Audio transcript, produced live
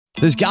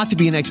There's got to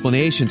be an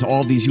explanation to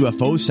all of these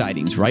UFO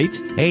sightings, right?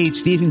 Hey,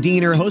 it's Stephen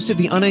Diener, host of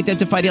the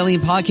Unidentified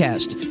Alien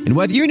Podcast. And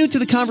whether you're new to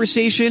the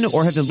conversation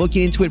or have been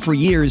looking into it for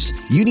years,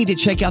 you need to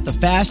check out the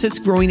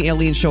fastest growing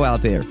alien show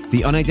out there,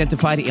 the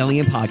Unidentified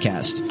Alien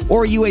Podcast,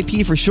 or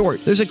UAP for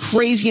short. There's a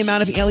crazy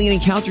amount of alien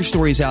encounter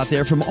stories out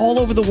there from all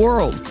over the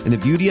world. And the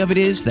beauty of it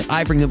is that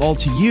I bring them all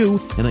to you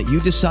and let you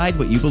decide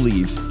what you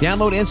believe.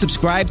 Download and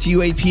subscribe to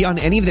UAP on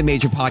any of the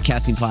major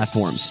podcasting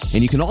platforms.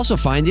 And you can also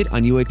find it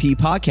on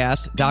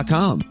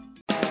UAPpodcast.com.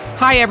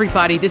 Hi,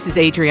 everybody. This is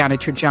Adriana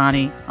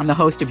Trajani. I'm the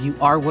host of You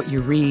Are What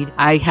You Read.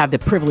 I have the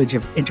privilege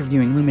of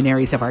interviewing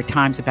luminaries of our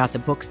times about the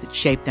books that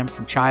shaped them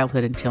from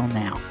childhood until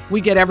now.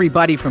 We get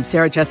everybody from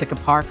Sarah Jessica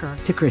Parker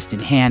to Kristen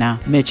Hanna,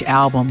 Mitch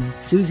Albom,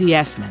 Susie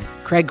Essman,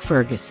 Craig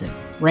Ferguson,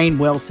 Rainn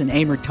Wilson,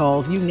 Amor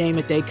Tolls, you name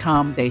it, they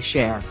come, they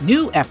share.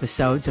 New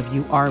episodes of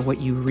You Are What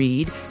You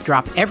Read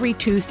drop every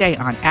Tuesday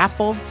on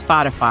Apple,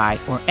 Spotify,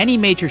 or any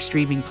major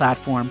streaming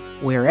platform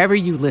wherever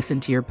you listen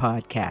to your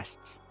podcasts.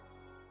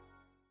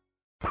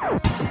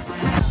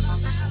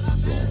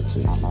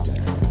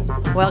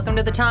 Welcome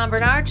to the Tom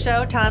Bernard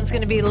Show. Tom's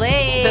going to be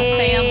late.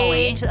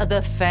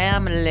 The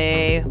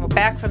family. We're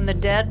back from the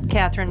dead.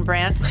 Catherine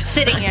Brandt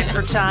sitting in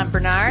for Tom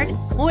Bernard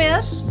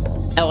with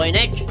LA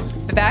Nick.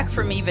 Back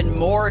from even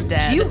more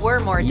dead. You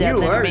were more dead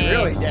than me. You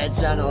were really dead,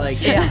 sounded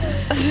like. Yeah.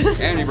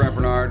 Andy Brent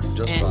Bernard,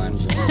 just fine.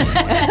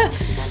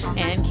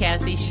 And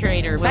Cassie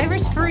Schrader,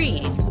 virus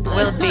free.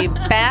 We'll be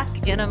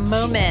back in a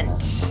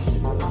moment.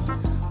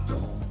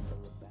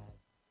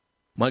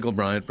 Michael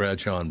Bryant,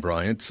 Bradshaw and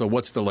Bryant. So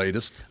what's the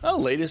latest? Well,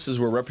 the latest is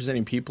we're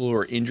representing people who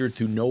are injured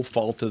through no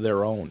fault of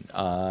their own.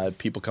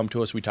 People come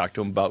to us. We talk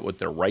to them about what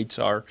their rights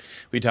are.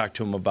 We talk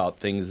to them about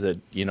things that,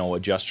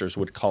 adjusters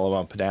would call them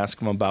up and ask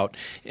them about.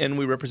 And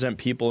we represent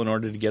people in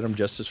order to get them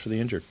justice for the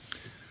injured.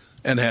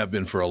 And have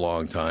been for a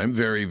long time.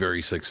 Very,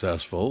 very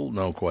successful,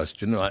 no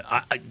question.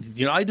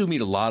 I do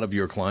meet a lot of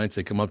your clients.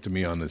 They come up to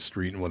me on the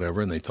street and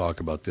whatever, and they talk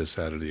about this,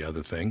 that, or the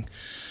other thing.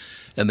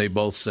 And they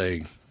both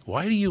say,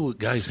 why do you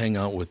guys hang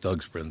out with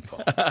Doug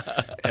Sprinthal?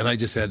 And I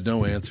just had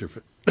no answer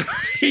for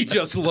He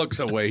just looks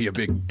away, you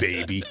big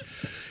baby.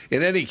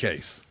 In any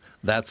case,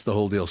 that's the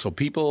whole deal. So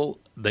people,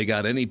 they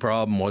got any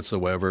problem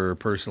whatsoever,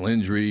 personal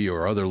injury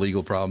or other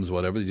legal problems,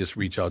 whatever, they just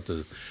reach out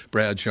to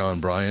Bradshaw and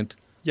Bryant.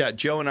 Yeah,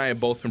 Joe and I have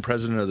both been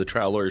president of the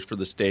trial lawyers for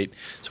the state,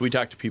 so we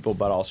talk to people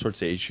about all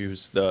sorts of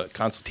issues. The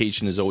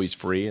consultation is always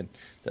free, and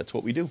that's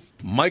what we do.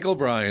 Michael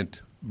Bryant,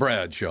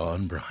 Bradshaw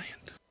and Bryant.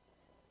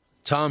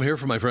 Tom here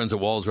from my friends at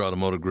Walser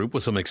Automotive Group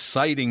with some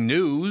exciting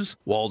news.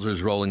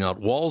 Walser's rolling out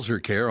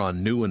Walser Care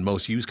on new and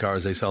most used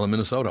cars they sell in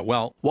Minnesota.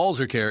 Well,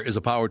 Walser Care is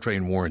a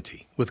powertrain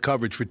warranty with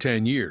coverage for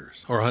 10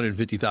 years or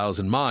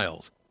 150,000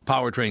 miles.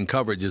 Powertrain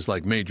coverage is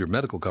like major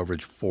medical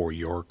coverage for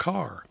your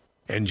car.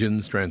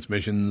 Engines,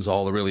 transmissions,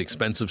 all the really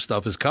expensive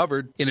stuff is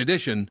covered. In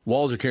addition,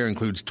 Walser Care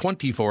includes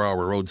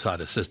 24-hour roadside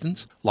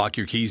assistance. Lock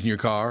your keys in your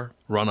car,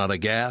 run out of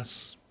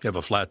gas, you have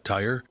a flat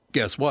tire.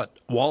 Guess what?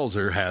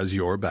 Walser has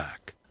your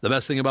back. The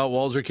best thing about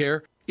Walser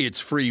Care, it's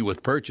free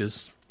with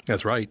purchase.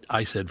 That's right,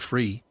 I said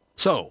free.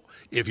 So,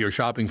 if you're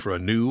shopping for a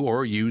new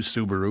or used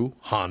Subaru,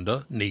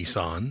 Honda,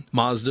 Nissan,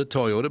 Mazda,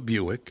 Toyota,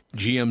 Buick,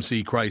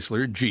 GMC,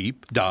 Chrysler,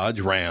 Jeep,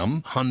 Dodge,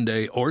 Ram,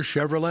 Hyundai, or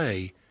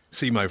Chevrolet,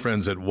 see my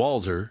friends at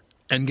Walser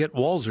and get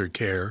Walser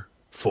Care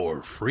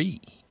for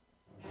free.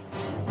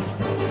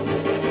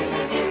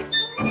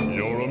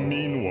 You're a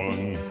mean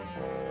one,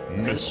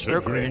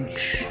 Mr.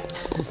 Grinch.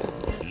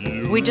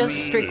 We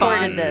just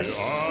recorded this.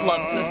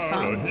 Loves this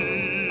song.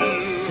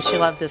 Does she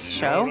love this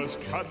show?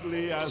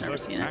 Never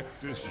seen it.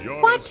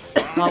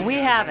 What? Well, we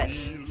have it,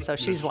 so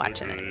she's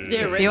watching it.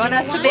 The original You want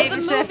us to one?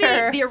 babysit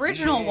her? The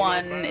original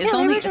one is the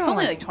only original it's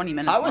only one. like 20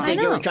 minutes. I would long.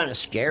 think it would kind of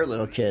scare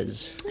little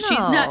kids. She's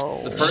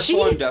not. The first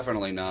one,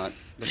 definitely not.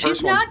 The She's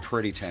first one's not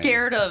pretty tame.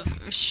 scared of.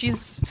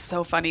 She's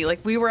so funny.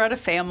 Like we were at a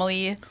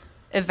family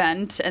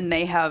event, and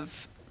they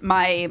have.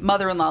 My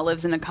mother-in-law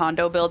lives in a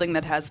condo building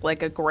that has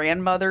like a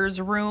grandmother's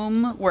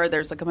room where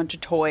there's like a bunch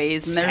of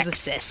toys and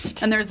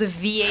there's a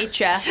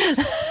VHS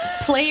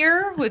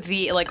player with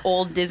like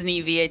old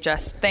Disney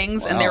VHS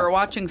things, and they were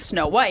watching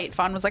Snow White.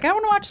 Fawn was like, I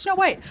want to watch Snow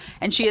White,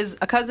 and she has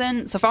a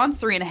cousin. So Fawn's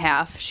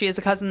 3.5. She has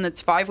a cousin that's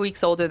 5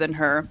 weeks older than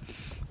her,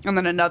 and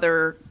then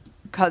another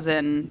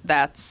cousin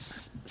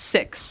that's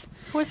 6.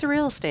 Who was the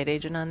real estate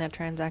agent on that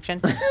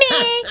transaction?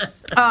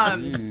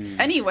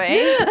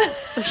 Anyway,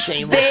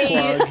 Shameless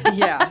plug.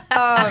 yeah.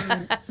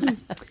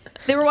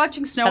 They were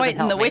watching Snow Doesn't White, and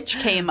help the me. witch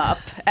came up,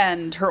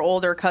 and her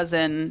older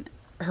cousin,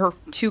 her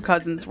 2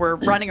 cousins were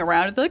running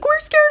around, and they're like, we're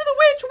scared of the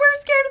witch,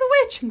 we're scared of the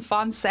witch. And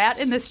Fawn sat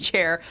in this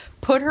chair,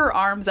 put her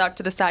arms out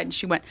to the side, and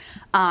she went,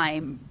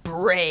 I'm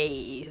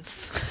brave.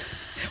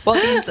 While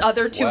these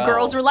other 2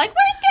 girls were like,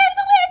 we're scared of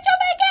the witch, oh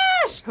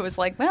my gosh. I was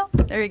like, well,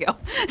 there you go.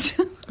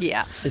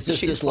 Yeah. Is this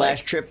She's this like-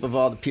 last trip of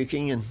all the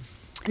puking and?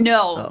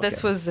 No, Oh, okay.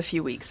 this was a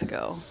few weeks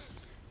ago.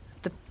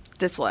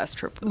 this last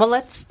trip was... Well,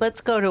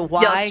 let's go to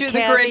why let's do the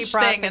Cassie Grinch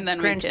brought thing, the and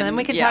then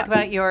we can talk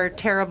about your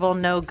terrible,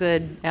 no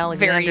good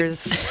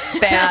Alexander's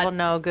bad terrible,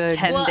 no good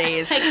 10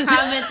 days. I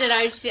commented,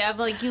 I'm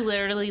like, you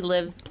literally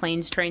live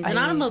planes, trains, and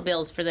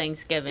automobiles for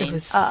Thanksgiving.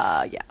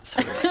 Yeah. So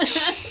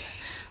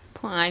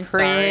I'm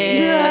pretty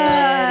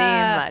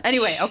sorry. much.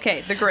 Anyway,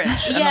 okay, the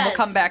Grinch, and then we'll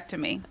come back to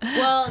me.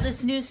 Well,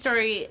 this news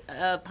story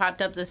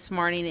popped up this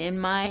morning in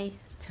my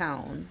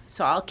town,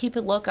 so I'll keep a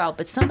lookout.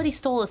 But somebody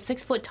stole a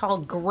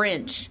 6-foot-tall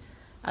Grinch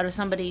out of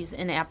somebody's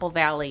in Apple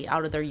Valley,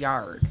 out of their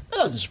yard. That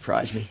doesn't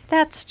surprise me.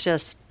 That's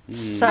just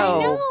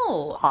so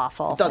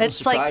awful. Doesn't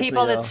It's like surprise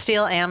people me, that though.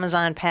 steal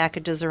Amazon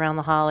packages around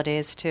the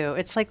holidays, too.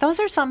 It's like those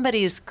are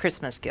somebody's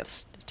Christmas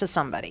gifts to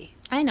somebody.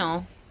 I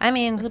know. I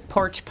mean, The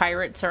porch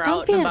pirates are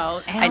don't out be and an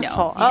about.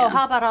 asshole. Oh,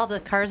 how about all the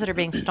cars that are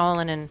being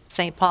stolen in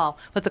St. Paul?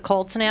 With the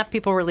cold snap,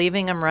 people were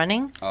leaving them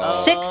running.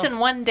 6 in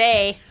one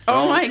day.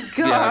 Oh, my God.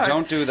 Yeah,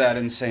 don't do that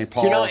in St.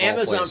 Paul. So you know, of all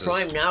Amazon places.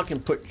 Prime now can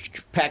put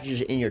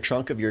packages in your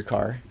trunk of your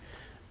car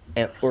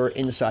or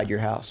inside your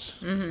house.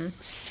 Mm-hmm.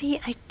 See,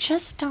 I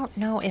just don't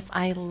know if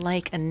I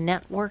like a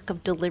network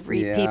of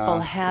delivery Yeah, people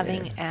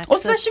having access Well,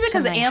 especially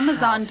because to my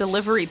Amazon house.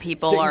 delivery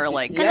people So are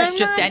like yes-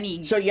 just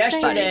any. So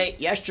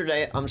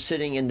yesterday I'm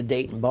sitting in the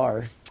Dayton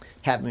bar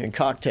having a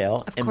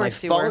cocktail, Of and my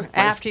course you phone were.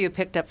 After you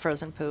picked up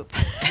frozen poop.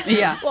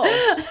 Yeah.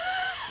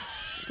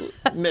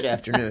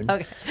 Mid-afternoon.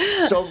 Okay.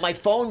 So my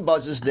phone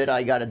buzzes that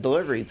I got a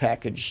delivery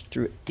package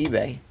through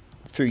eBay,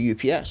 through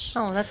UPS.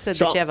 Oh, that's good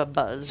So- that you have a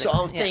buzz. So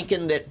I'm Yeah.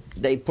 thinking that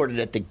they put it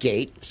at the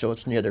gate, so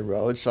it's near the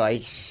road. So I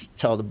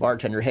tell the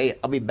bartender, "Hey,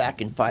 I'll be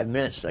back in 5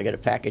 minutes. I got a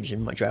package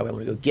in my driveway. I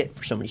want to go get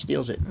before somebody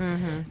steals it."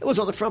 Mm-hmm. It was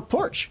on the front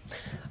porch,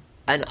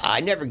 and I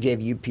never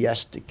gave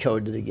UPS the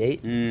code to the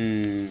gate.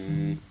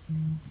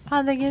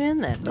 How'd they get in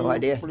then? No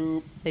idea.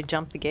 They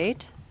jumped the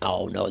gate?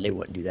 Oh no, they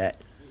wouldn't do that.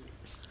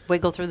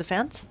 Wiggle through the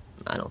fence?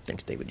 I don't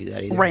think they would do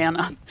that either. Ran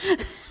up.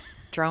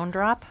 Drone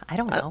drop? I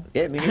don't know.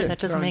 Yeah, me neither. That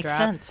doesn't Drone make drop.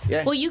 sense.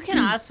 Yeah. Well, you can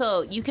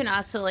also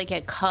like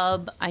at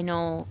Cub, I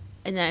know,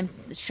 and I'm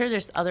sure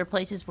there's other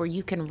places where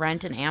you can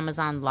rent an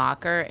Amazon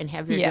locker and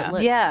have your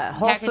Yeah,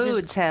 Whole packages-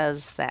 Foods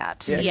has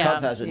that. Yeah, Yeah.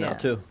 Cub has it now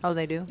too. Oh,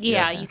 they do?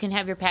 Yeah, you can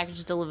have your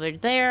package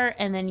delivered there,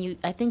 and then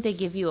I think they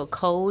give you a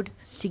code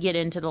to get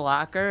into the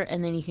locker,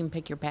 and then you can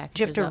pick your Do you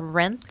packages have to up.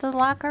 rent the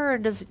locker, or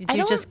do you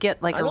don't- just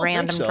get like I a don't think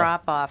random so.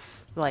 drop off?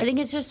 Like, I think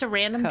it's just a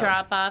random code.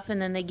 drop off,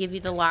 and then they give you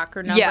the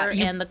locker number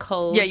and the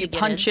code. Yeah, to you get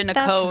punch in a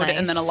That's code, nice.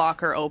 and then a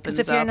locker opens because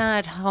if you're up.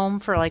 not home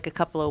for like a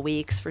couple of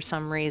weeks for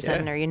some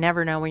reason, Yeah. or you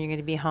never know when you're going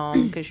to be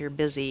home because you're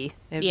busy,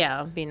 it'd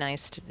Yeah. be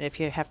nice if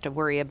you have to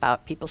worry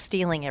about people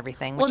stealing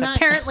everything, Well, which not-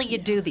 apparently you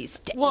do these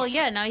days. Well,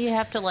 yeah, now you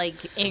have to like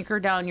anchor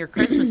down your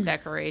Christmas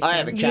decoration. I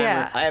have a camera.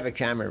 Yeah. I have a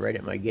camera right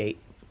at my gate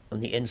on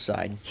the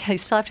inside. Yeah, you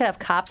still have to have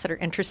cops that are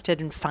interested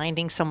in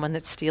finding someone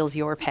that steals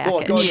your package.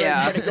 Well, it goes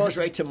Yeah. right, but it goes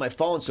right to my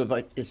phone. So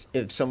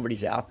if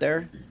somebody's out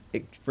there,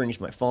 it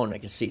brings my phone. And I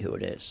can see who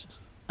it is.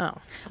 Oh,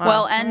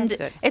 Well, that's and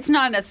good. it's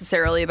not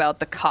necessarily about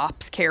the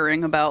cops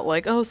caring about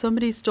like, oh,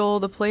 somebody stole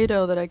the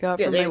Play-Doh that I got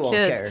Yeah, for they my won't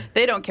kids. care.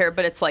 They don't care,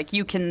 but it's like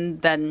you can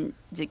then,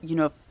 you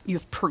know, you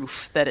have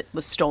proof that it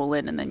was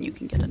stolen, and then you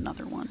can get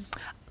another one.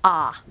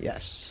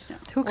 Yes.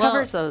 Who Well-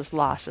 covers those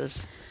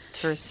losses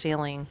for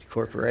stealing?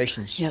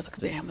 Corporations. Yeah, look at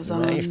the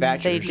Amazon.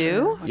 Manufacturers. They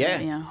do?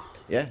 Yeah.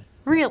 Yeah.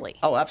 Really?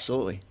 Oh,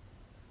 absolutely.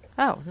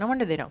 Oh, no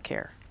wonder they don't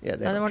care. Yeah,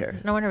 they no don't won- care.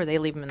 No wonder they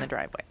leave them in the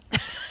driveway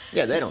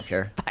Yeah, they don't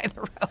care. by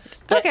the road.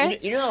 But Okay.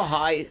 You know how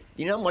high?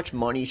 You know how much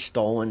money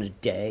stolen a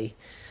day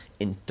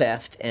in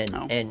theft and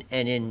No. and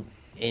in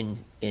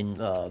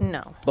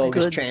No.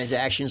 bogus Goods.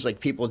 transactions, like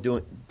people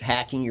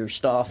hacking your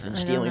stuff and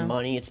stealing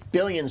money. It's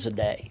billions a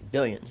day.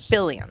 Billions.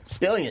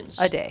 Billions.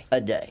 A day.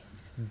 A day.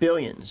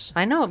 Billions.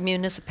 I know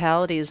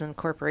municipalities and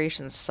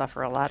corporations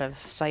suffer a lot of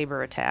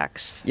cyber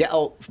attacks. Yeah.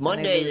 Oh,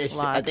 Monday. lose a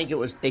lot. I think it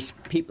was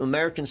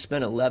Americans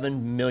spent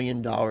 $11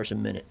 million a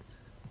minute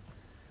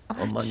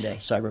on Monday,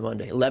 Cyber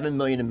Monday. $11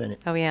 million a minute.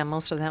 Oh yeah,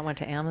 most of that went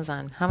to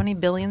Amazon. How many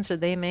billions did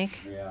they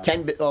make?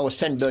 It was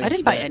 10 billion. I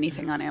didn't buy spent.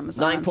 anything on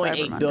Amazon. on Cyber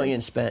 9.8 Monday.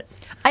 billion spent.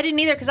 I didn't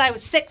either because I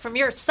was sick from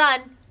your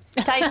son,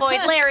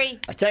 Typhoid Larry.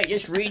 I tell you,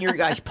 just reading your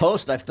guys'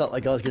 post, I felt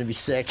like I was going to be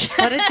sick.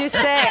 What did you say?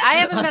 I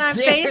haven't been on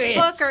serious.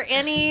 Facebook or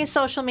any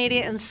social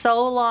media in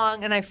so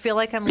long, and I feel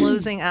like I'm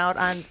losing out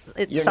on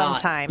it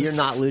sometimes. You're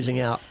not losing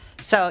out.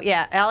 So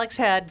yeah, Alex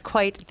had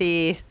quite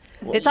the.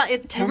 It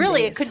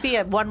days. could be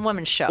a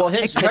one-woman show. Well,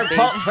 It could be.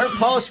 her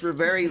posts were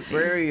very,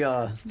 very.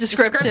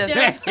 Descriptive.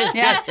 Yeah.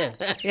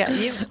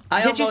 Yeah,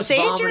 I did you almost sage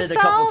vomited a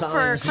couple yourself or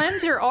times.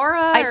 cleanse your aura?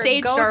 I or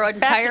saged go our back to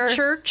entire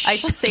church. I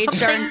saged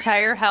our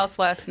entire house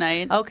last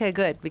night. Okay,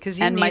 good because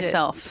you and need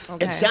myself. It.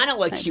 Okay. It sounded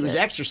like she was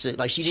exorcist,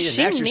 like she needed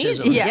She an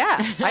exorcism. needed-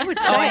 yeah, I would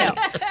say. I know.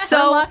 Her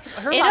So luck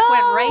it went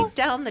all- right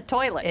down the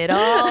toilet. It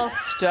all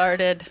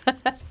started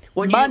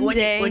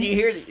Monday. When you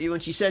hear when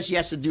she says she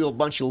has to do a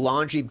bunch of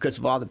laundry because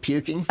of all the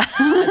puking,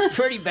 that's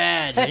pretty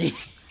bad.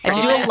 I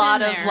do a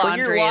lot of When you're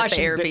laundry at the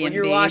washing,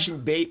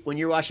 Airbnb. when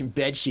you're washing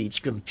bed sheets,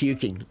 I'm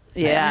puking.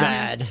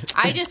 Yeah. It's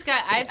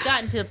bad. I've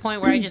gotten to the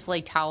point where I just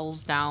lay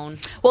towels down.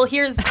 Well,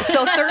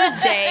 so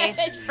Thursday.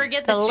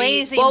 Forget The the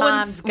lazy sheets.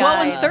 mom's Well,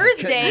 guy. when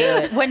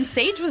Thursday, when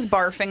Sage was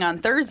barfing on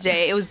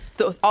Thursday, it was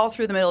all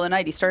through the middle of the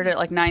night. He started at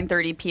like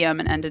 9:30 p.m.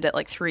 and ended at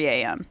like 3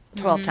 a.m.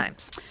 12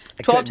 times.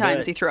 12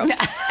 times he threw up.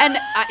 And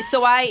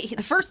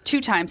the first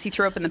 2 times he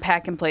threw up in the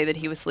pack and play that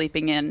he was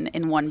sleeping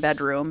in one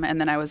bedroom. And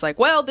then I was like,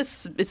 well,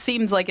 it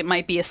seems like it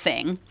might be a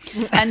thing.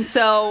 And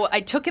so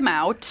I took him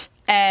out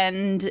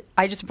and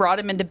I just brought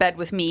him into bed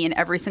with me. And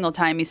every single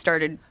time he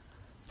started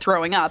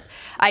throwing up,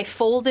 I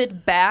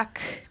folded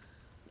back.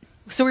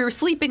 So we were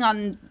sleeping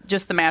on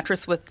just the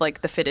mattress with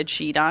like the fitted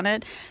sheet on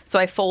it. So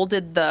I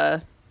folded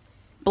the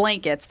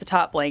blankets, the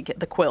top blanket,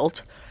 the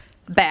quilt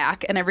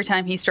back. And every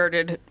time he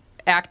started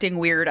acting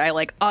weird, I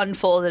like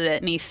unfolded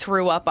it and he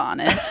threw up on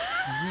it.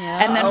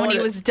 And then when he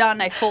was done,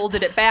 I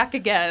folded it back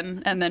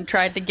again and then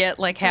tried to get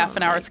like half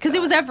an hour because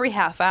it was every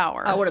half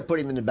hour. I would have put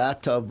him in the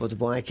bathtub with a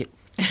blanket.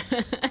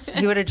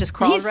 He would have just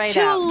crawled He's right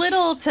too out.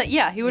 little to.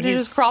 Yeah, he would have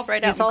just crawled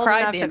right out and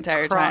cried the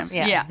entire time.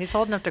 Yeah, he's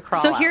old enough to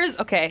crawl. So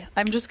out.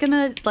 I'm just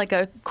gonna like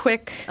a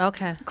quick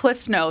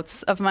Cliff's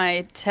Notes of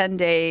my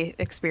 10-day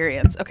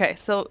experience. Okay,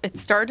 so it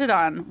started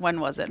on, when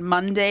was it?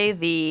 Monday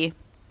the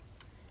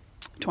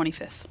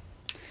 25th.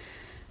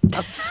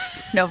 Of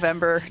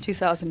November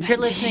 2019. If you're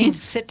listening,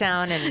 sit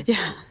down and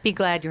be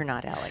glad you're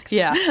not Alex.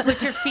 Yeah.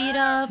 Put your feet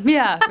up.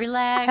 Yeah.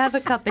 Relax. Have a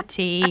cup of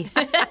tea.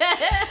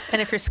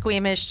 And if you're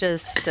squeamish,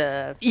 just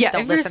don't if you're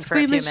listen for a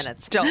few squeamish,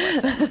 minutes. Don't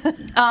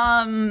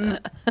listen.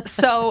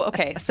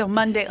 So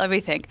Monday, let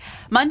me think.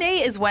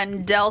 Monday is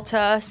when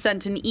Delta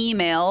sent an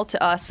email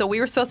to us. So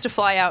we were supposed to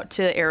fly out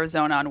to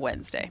Arizona on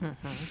Wednesday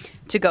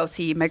to go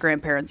see my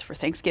grandparents for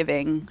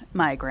Thanksgiving.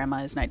 My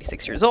grandma is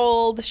 96 years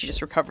old. She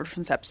just recovered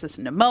from sepsis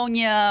and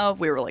pneumonia.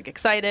 We were like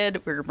excited.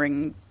 We were going to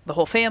bring the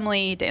whole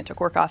family. Dan took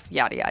work off,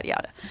 yada, yada,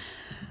 yada.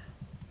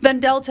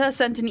 Then Delta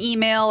sent an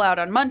email out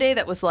on Monday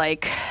that was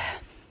like,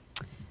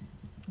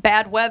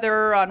 bad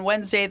weather on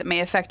Wednesday that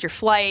may affect your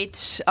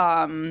flight.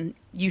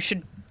 You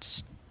should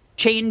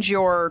change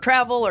your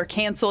travel or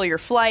cancel your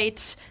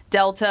flight.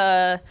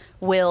 Delta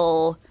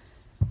will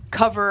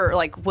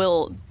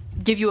will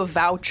give you a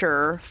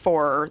voucher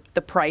for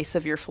the price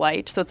of your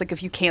flight. So it's like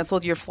if you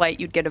canceled your flight,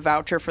 you'd get a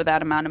voucher for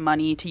that amount of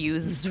money to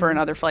use for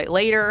another flight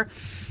later.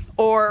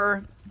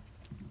 Or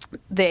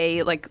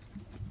they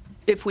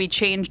if we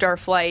changed our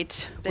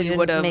flight, we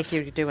would have make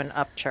you do an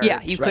upcharge.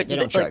 Yeah, you could.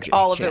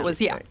 All of it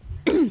was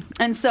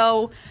And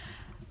so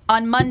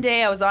on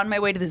Monday, I was on my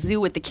way to the zoo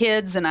with the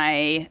kids, and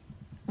I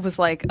was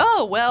like,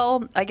 oh,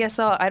 well, I guess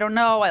I don't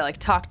know. I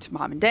talked to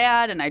mom and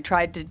dad, and I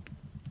tried to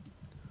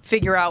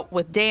figure out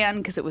with Dan,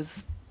 because it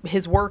was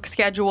his work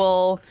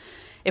schedule,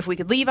 if we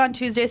could leave on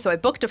Tuesday. So I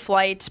booked a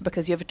flight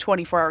because you have a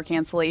 24-hour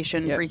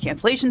cancellation, free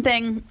cancellation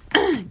thing.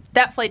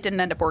 That flight didn't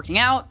end up working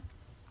out.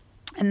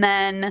 And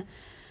then,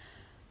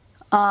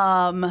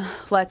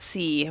 let's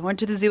see. I went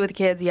to the zoo with the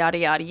kids, yada,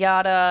 yada,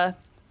 yada.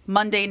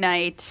 Monday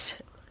night,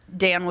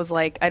 Dan was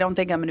like, I don't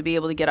think I'm going to be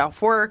able to get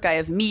off work. I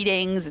have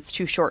meetings. It's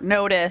too short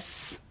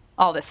notice,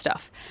 all this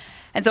stuff.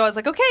 And so I was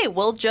like, okay,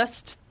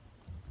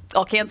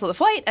 I'll cancel the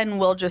flight and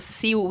we'll just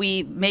see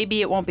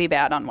maybe it won't be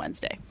bad on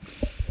Wednesday.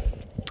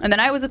 And then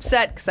I was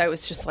upset because I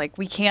was just like,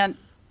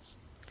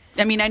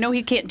 I know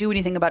he can't do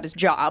anything about his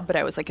job, but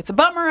I was like, it's a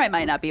bummer. I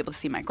might not be able to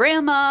see my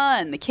grandma,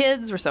 and the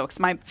kids were so, because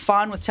my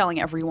Fawn was telling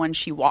everyone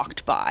she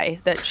walked by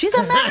that she's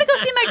like, I'm going to go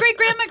see my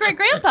great-grandma,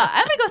 great-grandpa.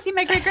 I'm going to go see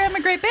my great-grandma,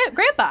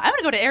 great-grandpa. I'm going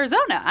to go to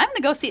Arizona. I'm going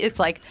to go see, it's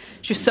like,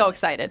 she was so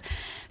excited.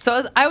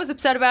 So I was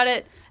upset about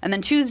it. And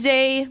then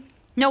Tuesday,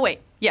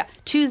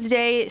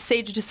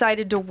 Sage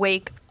decided to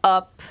wake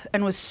up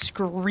and was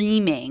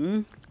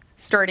screaming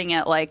starting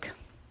at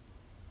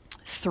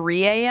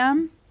 3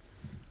 a.m.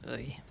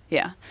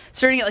 Yeah.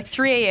 Starting at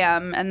 3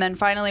 a.m. and then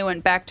finally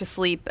went back to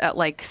sleep at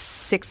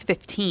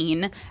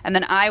 6:15. And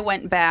then I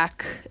went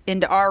back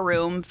into our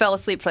room, fell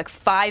asleep for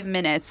 5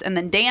 minutes. And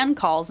then Dan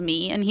calls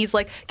me and he's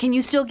like, can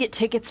you still get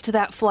tickets to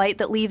that flight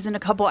that leaves in a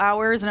couple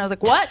hours? And I was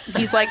like, what?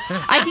 He's like,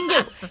 I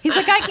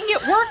can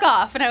get work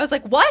off. And I was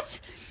like, what?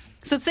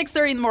 So at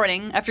 6:30 in the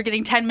morning, after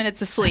getting 10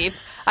 minutes of sleep,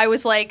 I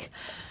was like,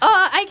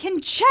 I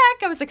can check.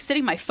 I was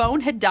sitting, my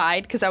phone had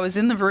died because I was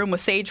in the room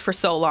with Sage for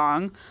so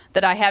long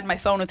that I had my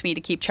phone with me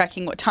to keep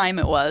checking what time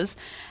it was.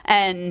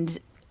 And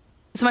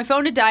so my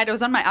phone had died. I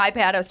was on my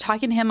iPad. I was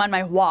talking to him on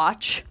my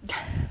watch,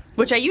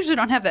 which I usually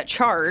don't have that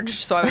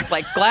charged. So I was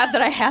glad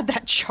that I had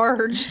that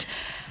charged.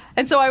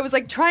 And so I was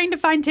trying to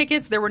find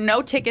tickets. There were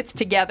no tickets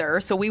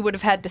together. So we would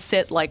have had to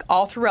sit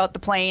all throughout the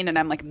plane. And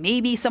I'm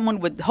maybe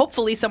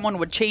hopefully someone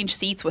would change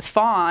seats with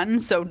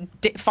Fawn. So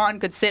Fawn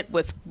could sit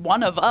with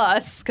one of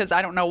us because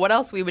I don't know what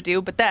else we would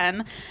do. But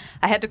then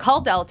I had to call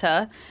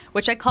Delta,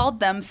 which I called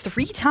them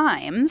 3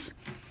 times.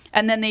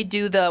 And then they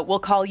do the we'll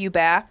call you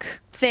back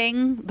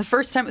thing. The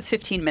first time it was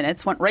 15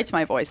 minutes, went right to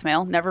my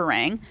voicemail, never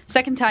rang.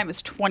 Second time it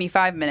was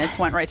 25 minutes,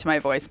 went right to my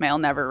voicemail,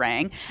 never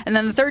rang. And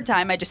then the third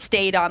time I just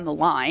stayed on the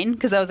line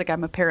because I was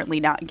I'm apparently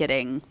not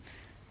getting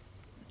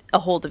a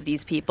hold of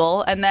these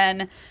people. And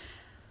then,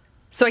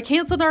 so I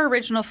canceled our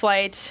original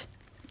flight,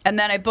 and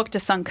then I booked a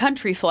Sun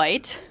Country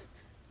flight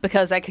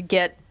because I could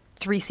get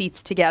 3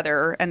 seats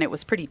together, and it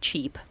was pretty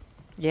cheap.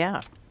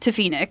 Yeah. To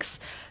Phoenix.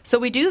 So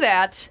we do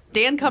that.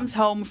 Dan comes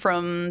home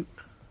from,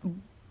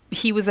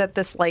 he was at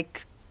this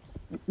like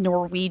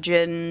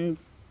Norwegian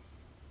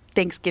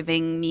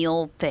Thanksgiving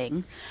meal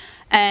thing.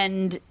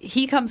 And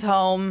he comes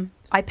home.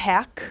 I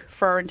pack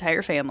for our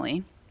entire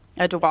family.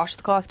 I had to wash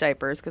the cloth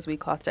diapers because we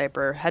cloth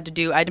diaper. I had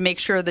to make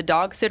sure the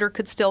dog sitter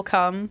could still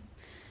come.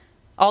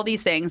 All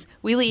these things.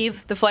 We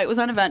leave. The flight was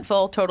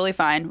uneventful. Totally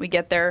fine. We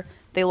get there.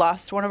 They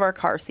lost one of our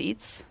car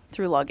seats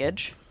through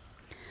luggage.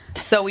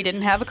 So we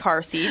didn't have a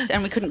car seat,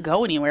 and we couldn't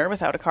go anywhere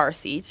without a car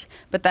seat.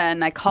 But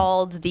then I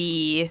called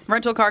the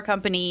rental car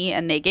company,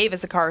 and they gave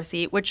us a car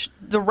seat, which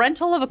the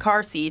rental of a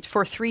car seat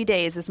for 3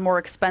 days is more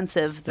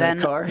expensive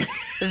than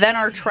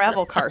our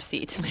travel car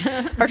seat.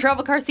 Our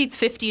travel car seat's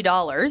 $50.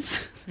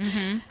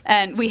 Mm-hmm.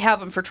 And we have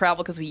them for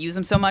travel because we use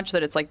them so much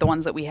that it's like the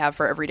ones that we have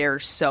for every day are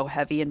so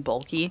heavy and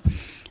bulky.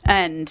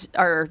 And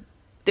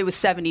it was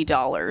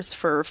 $70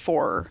 for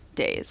 4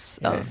 days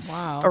of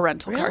a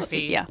rental car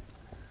seat. Yeah.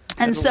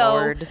 And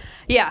so,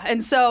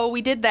 and so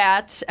we did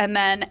that. And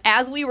then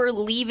as we were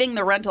leaving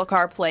the rental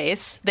car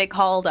place, they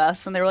called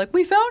us and they were like,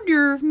 we found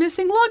your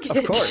missing luggage.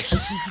 Of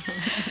course.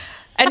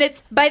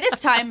 And by this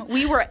time,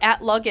 we were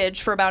at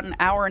luggage for about an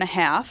hour and a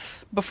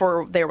half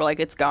before they were like,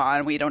 it's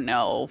gone. We don't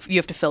know. You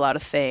have to fill out a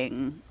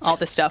thing, all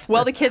this stuff.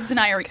 Well, the kids and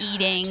I are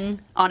eating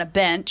on a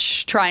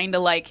bench, trying to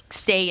like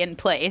stay in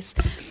place.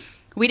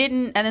 We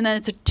didn't, and then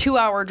it's a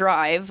 2-hour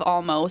drive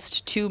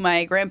almost to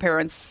my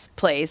grandparents'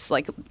 place,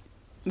 like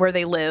where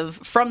they live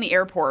from the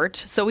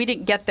airport. So we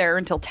didn't get there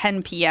until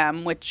 10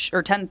 p.m., or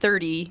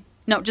 10:30.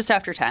 No, just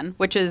after 10,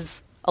 which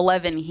is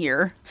 11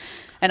 here.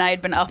 And I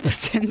had been up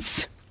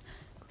since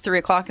 3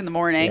 o'clock in the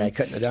morning. Yeah, I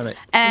couldn't have done it.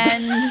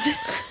 And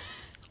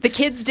the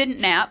kids didn't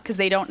nap because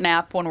they don't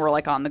nap when we're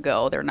like on the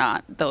go. They're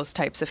not those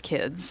types of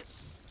kids.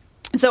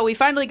 And so we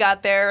finally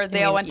got there.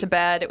 They all went to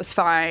bed. It was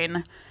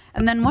fine.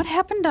 And then what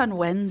happened on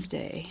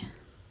Wednesday?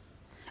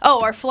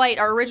 Oh, our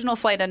original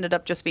flight ended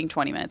up just being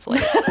 20 minutes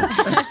late.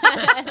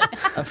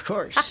 Of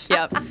course.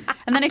 Yep.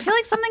 And then I feel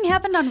like something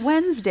happened on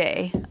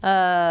Wednesday.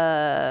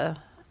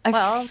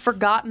 I've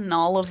forgotten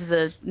all of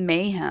the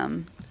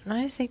mayhem.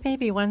 I think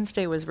maybe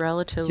Wednesday was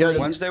relatively...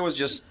 Wednesday was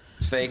just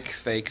fake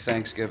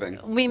Thanksgiving.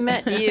 We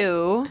met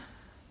you.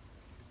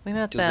 We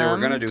met them. Because they were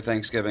going to do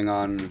Thanksgiving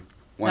on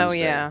Wednesday. Oh,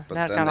 yeah. But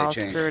that then got all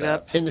screwed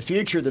up. In the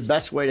future, the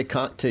best way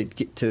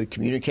to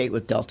communicate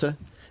with Delta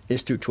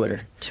is through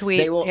Twitter. Tweet.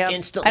 They will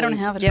instantly. I don't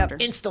have a Twitter.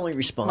 Instantly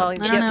respond. Well,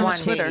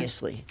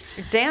 instantaneously.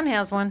 Dan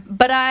has one.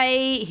 But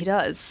he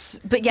does.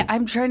 But yeah,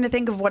 I'm trying to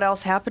think of what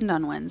else happened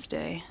on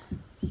Wednesday.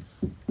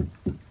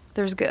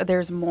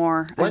 There's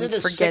more. When did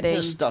the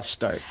sickness stuff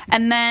start?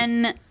 And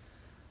then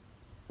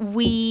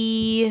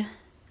the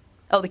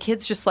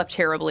kids just slept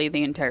terribly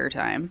the entire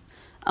time.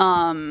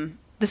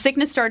 The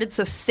sickness started,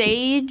 so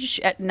Sage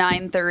at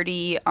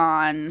 9:30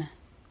 on...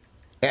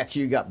 After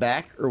you got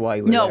back, or while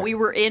you were there? No, we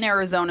were in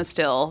Arizona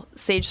still.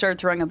 Sage started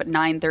throwing up at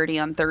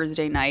 9:30 on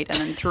Thursday night,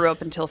 and then threw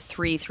up until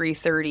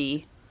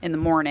 3:30 in the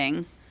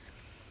morning.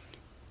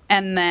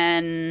 And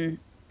then...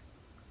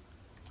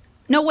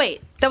 No,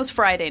 wait. That was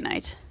Friday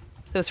night.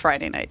 It was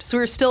Friday night. So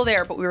we were still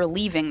there, but we were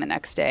leaving the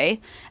next day.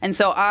 And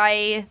so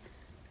I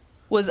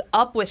was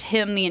up with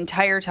him the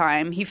entire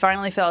time. He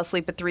finally fell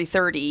asleep at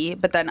 3:30,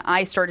 but then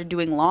I started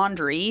doing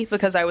laundry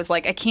because I was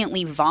like, I can't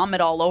leave vomit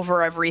all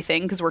over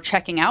everything because we're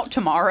checking out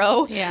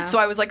tomorrow. Yeah. So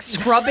I was like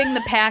scrubbing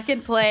the pack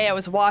and play. I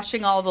was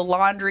washing all the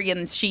laundry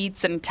and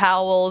sheets and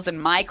towels and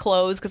my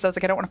clothes because I was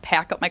like, I don't want to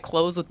pack up my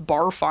clothes with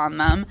barf on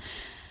them.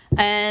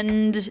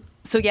 And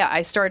so yeah,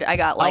 I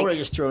got like... I would have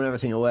just thrown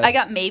everything away. I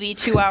got maybe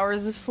 2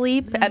 hours of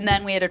sleep, and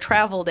then we had a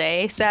travel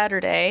day,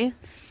 Saturday.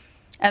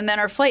 And then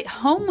our flight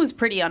home was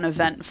pretty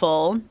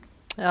uneventful.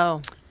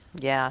 Oh,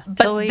 yeah.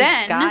 But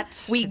then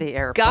we to the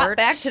airport. got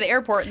back to the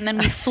airport, and then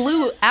we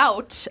flew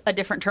out a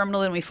different terminal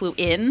than we flew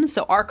in.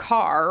 So our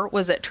car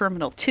was at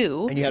Terminal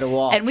 2. And you had to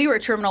walk. And we were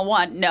at Terminal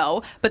 1.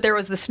 No. But there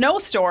was the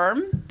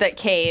snowstorm that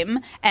came,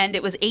 and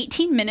it was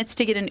 18 minutes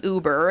to get an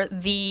Uber.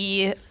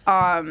 The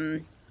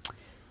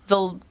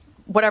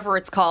whatever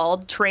it's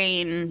called,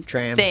 tram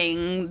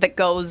thing that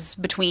goes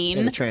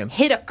between,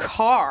 hit a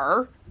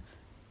car.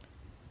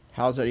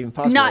 How's that even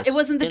possible? It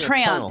wasn't the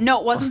tram. No,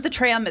 it wasn't the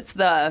tram. It's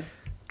the...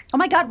 Oh,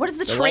 my God. What is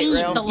the train?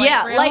 Light rail? The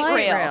light rail? Light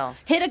rail.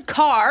 Hit a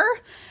car.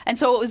 And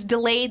so it was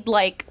delayed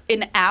like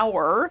an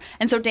hour.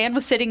 And so Dan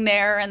was sitting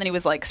there, and then he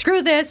was like,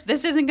 screw this.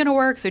 This isn't going to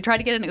work. So he tried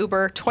to get an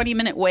Uber,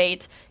 20-minute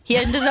wait. He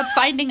ended up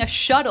finding a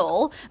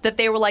shuttle that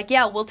they were like,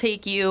 yeah, we'll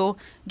take you.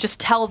 Just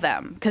tell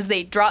them. Because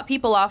they drop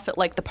people off at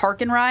like the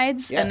park and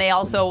rides, and they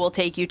also will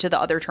take you to the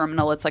other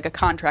terminal. It's like a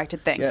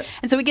contracted thing. Yeah.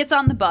 And so he gets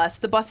on the bus.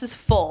 The bus is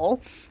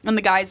full. And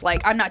the guy's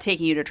like, I'm not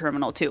taking you to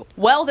Terminal 2.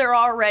 Well, they're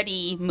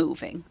already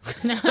moving.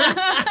 And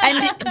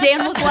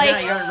Dan was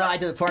like... You're going to ride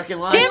to the parking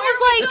lot? Dan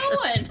was like...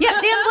 Going? Yeah,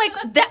 Dan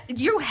was like, that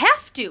you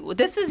have to.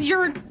 This is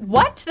your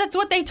what? That's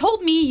what they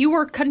told me you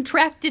were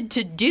contracted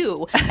to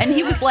do. And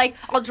he was like,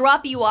 I'll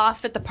drop you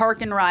off at the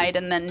park and ride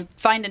and then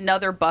find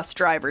another bus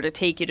driver to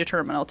take you to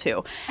Terminal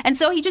 2. And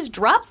so he just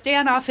drops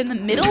Dan off in the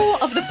middle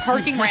of the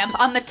parking ramp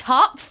on the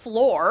top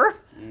floor.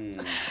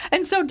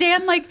 And so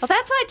Dan, well,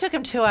 that's why it took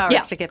him 2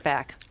 hours to get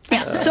back.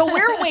 Yeah. So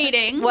we're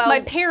waiting. Well, my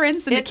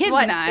parents and the kids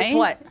and I. It's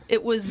what?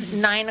 It was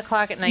 9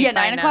 o'clock at night. Yeah,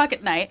 9 o'clock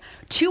at night.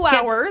 2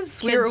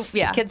 hours.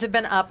 Kids have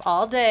been up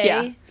all day.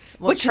 Yeah.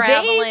 Which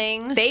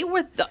traveling. They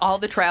were all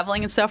the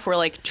traveling and stuff were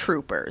like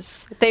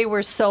troopers. They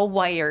were so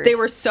wired.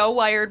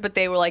 But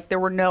they were like there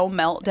were no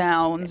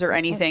meltdowns or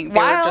anything. They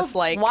were just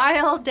like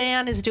while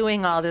Dan is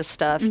doing all this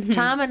stuff,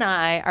 Tom and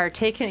I are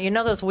taking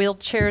those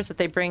wheelchairs that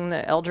they bring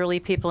the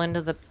elderly people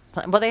into the.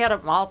 Well, they had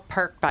them all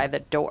parked by the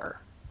door.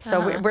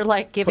 So we're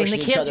like giving pushing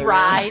the kids each other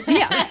rides.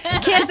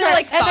 Kids are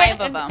like five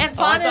of them. And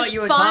I thought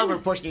you and Tom were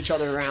pushing each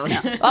other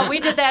around. Oh,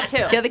 we did that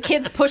too. Yeah, the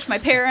kids pushed my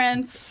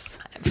parents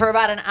for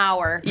about an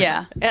hour.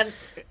 Yeah. And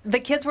the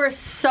kids were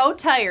so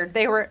tired.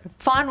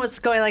 Fawn was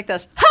going like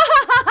this.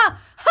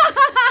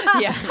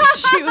 Yeah,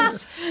 she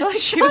was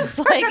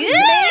like, People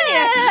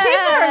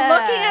are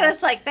looking at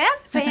us like that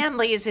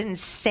family is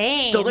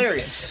insane.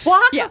 Delirious.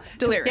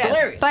 Delirious.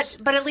 Yes.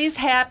 But at least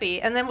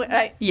happy. And then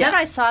then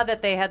I saw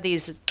that they had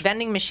these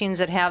vending machines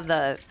that have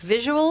the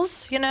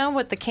visuals,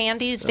 with the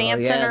candies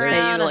dancing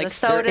around and the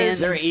sodas.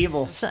 They're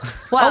evil.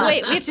 Oh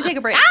wait, we have to take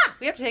a break.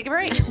 We have to take a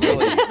break. We'll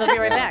be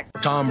right back.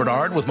 Tom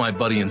Bernard with my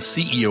buddy and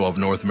CEO of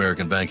North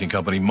American Banking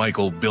Company,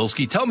 Michael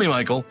Bilski. Tell me,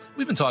 Michael,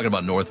 we've been talking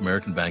about North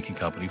American Banking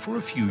Company for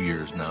a few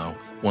years now.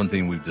 One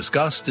thing we've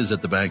discussed is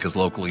that the bank is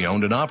locally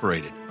owned and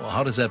operated. Well,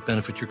 how does that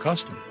benefit your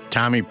customer?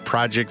 Tommy,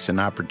 projects and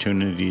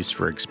opportunities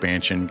for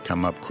expansion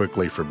come up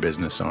quickly for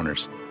business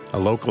owners. A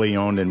locally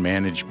owned and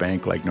managed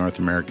bank like North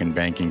American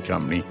Banking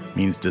Company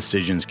means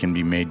decisions can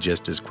be made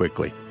just as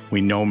quickly. We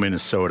know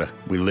Minnesota.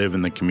 We live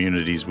in the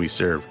communities we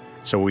serve.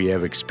 So we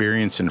have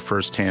experience and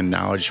firsthand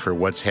knowledge for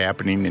what's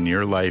happening in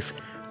your life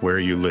where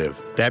you live.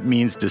 That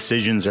means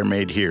decisions are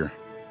made here.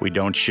 We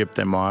don't ship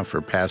them off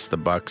or pass the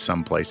buck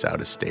someplace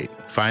out of state.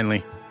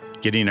 Finally,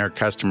 getting our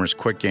customers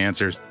quick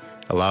answers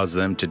allows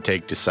them to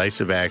take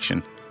decisive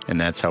action,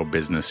 and that's how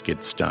business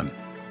gets done.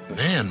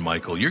 Man,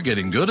 Michael, you're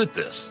getting good at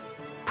this.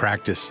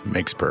 Practice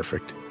makes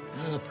perfect.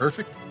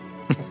 Perfect?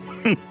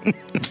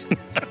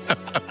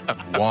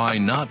 Why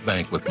not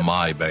bank with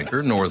my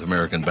banker, North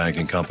American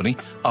Banking Company?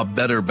 A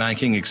better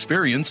banking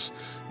experience.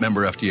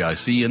 Member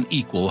FDIC, an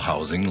equal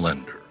housing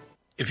lender.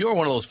 If you're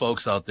one of those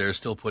folks out there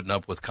still putting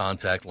up with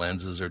contact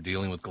lenses or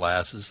dealing with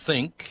glasses,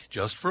 think,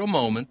 just for a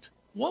moment,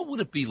 what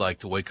would it be like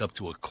to wake up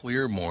to a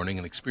clear morning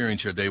and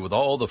experience your day with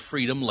all the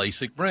freedom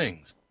LASIK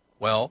brings?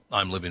 Well,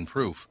 I'm living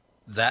proof.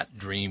 That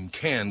dream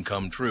can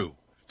come true.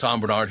 Tom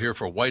Bernard here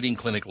for Whiting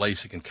Clinic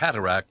LASIK and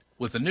Cataract.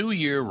 With the new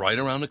year right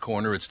around the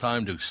corner, it's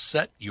time to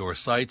set your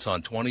sights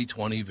on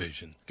 20/20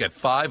 vision. Get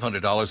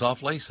 $500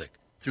 off LASIK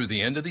through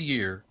the end of the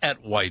year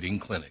at Whiting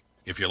Clinic.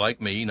 If you're like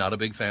me, not a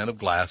big fan of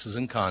glasses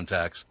and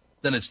contacts,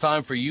 then it's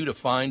time for you to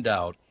find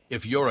out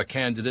if you're a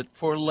candidate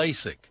for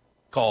LASIK.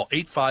 Call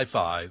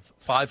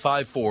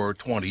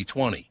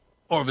 855-554-2020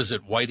 or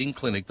visit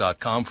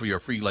whitingclinic.com for your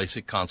free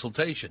LASIK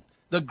consultation.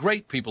 The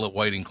great people at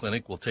Whiting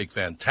Clinic will take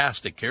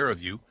fantastic care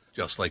of you,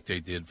 just like they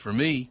did for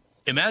me.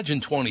 Imagine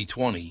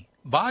 2020,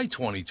 buy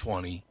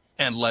 2020,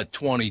 and let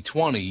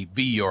 2020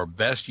 be your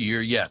best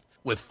year yet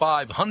with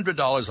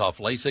 $500 off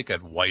LASIK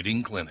at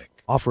Whiting Clinic.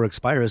 Offer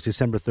expires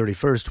December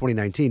 31st,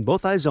 2019.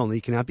 Both eyes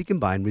only, cannot be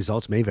combined.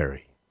 Results may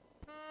vary.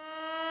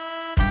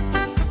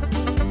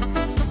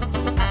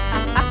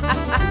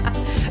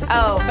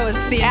 Oh, it was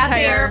the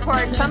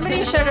airport.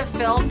 Somebody should have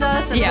filmed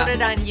us and put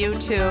it on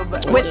YouTube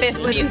with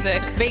this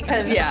music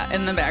because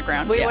in the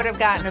background. We would have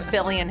gotten a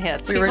billion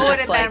hits. We were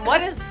just like, been,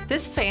 what is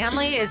this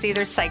family is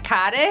either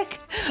psychotic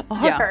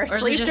or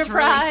sleep just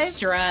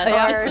deprived really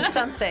stressed. or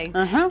something.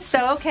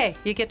 So okay,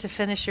 you get to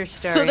finish your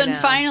story. So then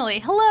now. finally,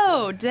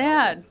 hello,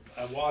 Dad.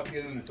 I walk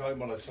in and talking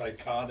about a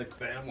psychotic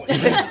family.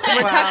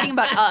 We're talking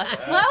about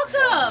us.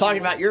 Welcome.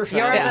 Talking about your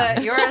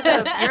family. You're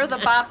the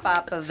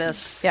bop of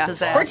this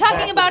disaster. We're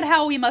talking about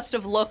how we must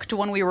have looked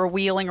when we were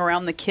wheeling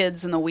around the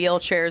kids in the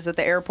wheelchairs at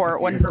the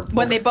airport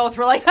when they both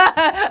were like They were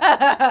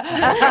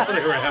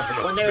having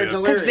a When they were fit.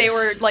 delirious. because they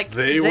were like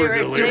They were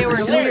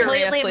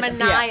completely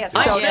maniacal.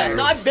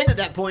 I've been to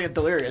that point of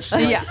delirious.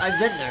 I've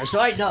been there, so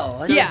I know.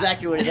 I know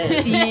exactly what it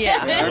is. Yeah.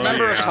 I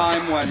remember a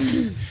time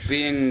when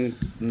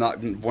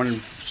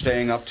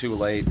staying up too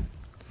late,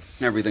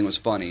 everything was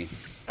funny.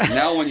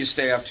 Now when you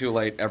stay up too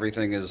late,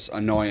 everything is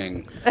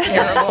annoying.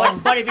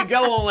 But if you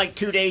go on like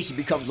 2 days, you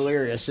become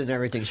delirious and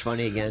everything's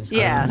funny again.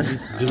 Yeah.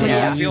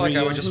 I feel like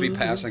I would just be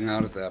passing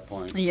out at that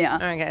point. Yeah.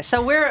 Okay.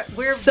 So we're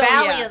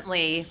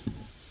valiantly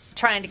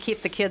trying to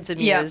keep the kids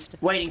amused.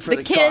 Waiting for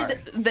the kid,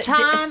 car.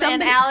 Tom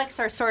and Alex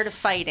are sort of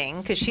fighting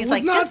because she's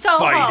like, not just go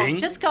fighting.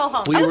 home. Just go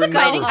home. We I were wasn't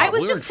not. fighting. I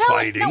was We just weren't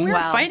telling. fighting. No, we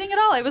weren't Wow. fighting at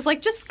all. I was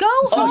like, just go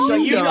Oh, home. so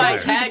you No.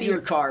 guys had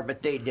your car,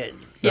 but they didn't.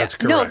 That's Yeah.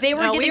 correct. No, they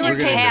were No, getting we a were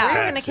getting cab. a We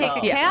were going to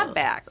taxi. take a cab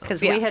back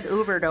because we had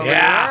Ubered over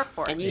Yeah. the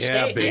airport. And you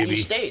Yeah, stayed. baby. And you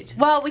stayed.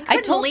 Well, we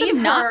couldn't told them leave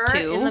not her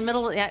to. in the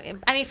middle.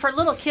 I mean, for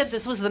little kids,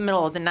 this was the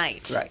middle of the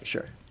night. Right,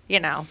 sure. You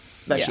know,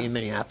 Especially in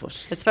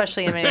Minneapolis.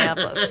 especially in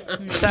Minneapolis.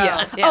 So,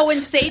 Yeah. yeah. Oh,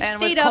 and Sage And it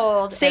was stayed up.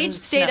 cold Sage and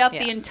stayed snow- up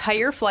yeah. the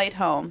entire flight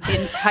home.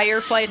 The entire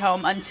flight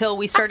home until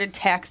we started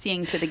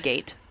taxiing to the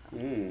gate.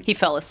 He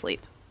fell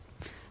asleep.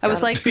 I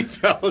was like, He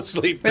fell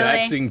asleep really?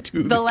 taxing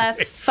to The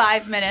last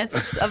 5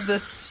 minutes of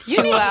this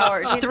 2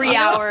 hour, 3 You know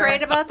hour. what's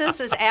great about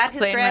this is at his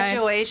plane ride.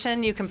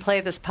 graduation, you can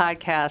play this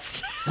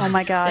podcast. Oh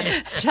my God.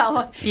 Tell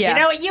him, Yeah. you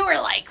know what you were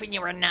like when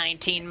you were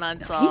 19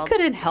 months He old.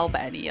 couldn't help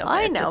any of it.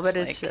 I know, but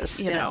like, it's just,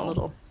 you know, a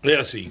little.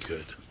 Yes, he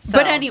could.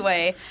 But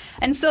anyway,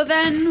 and so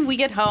then we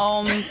get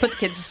home, put the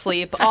kids to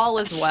sleep, all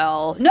is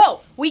well. No,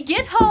 we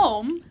get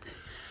home,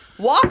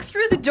 walk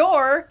through the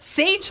door,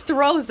 Sage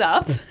throws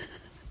up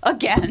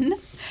again.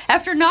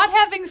 After not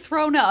having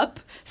thrown up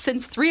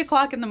since 3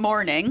 o'clock in the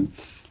morning,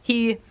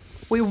 we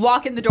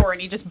walk in the door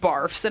and he just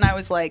barfs. And I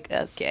was like,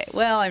 okay,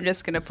 well, I'm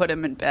just going to put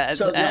him in bed.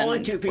 So the and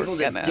only two people we're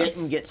that gonna-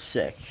 didn't get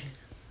sick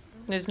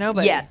There's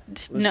nobody. Yet.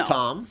 was No.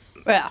 Tom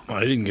Yeah.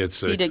 I didn't get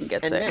sick. He didn't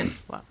get and sick.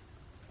 Dan.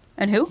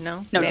 And who?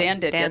 No. No, Dan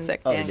did get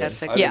sick. Oh, Dan he got did.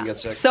 sick. I Yeah. didn't get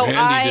sick. So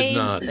Andy did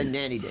not. And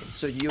Nanny did.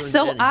 So you and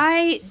So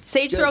Nanny.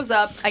 Sage Good. throws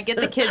up. I get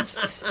the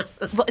kids.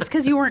 Well, it's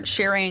because you weren't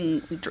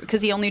sharing,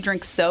 because he only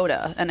drinks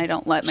soda, and I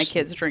don't let my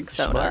kids drink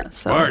soda.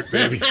 So, Smart,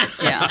 baby.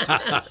 yeah,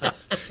 I Why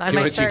might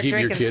don't you start keep your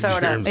drinking kid soda.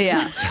 germs?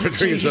 yeah. Start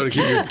drinking soda,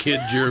 keep your kid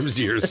germs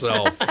to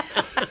yourself.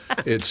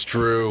 It's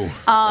true.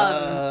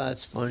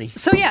 That's funny.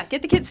 So yeah,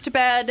 get the kids to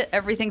bed.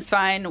 Everything's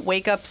fine.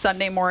 Wake up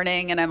Sunday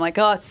morning, and I'm like,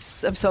 oh,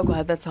 I'm so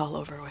glad that's all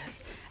over with.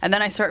 And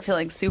then I start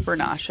feeling super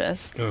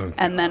nauseous,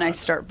 and then I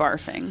start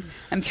barfing.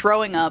 I'm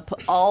throwing up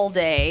all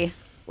day.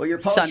 Well, your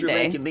posts are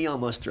Sunday. making me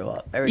almost throw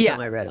up every time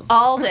I read them.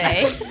 All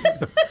day.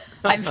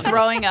 I'm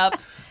throwing up.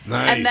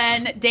 Nice. And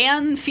then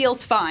Dan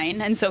feels fine,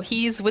 and so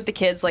he's with the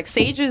kids. Like,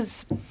 Sage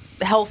is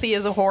healthy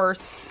as a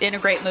horse, in a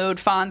great mood.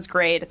 Fawn's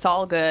great. It's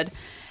all good.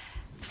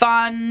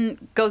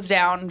 Fawn goes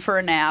down for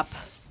a nap,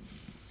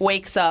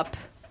 wakes up,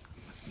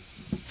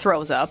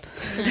 throws up.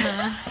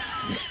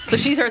 So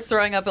she starts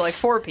throwing up at like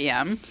 4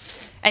 p.m.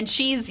 And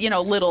she's,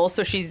 little,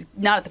 so she's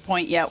not at the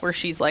point yet where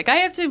she's like, I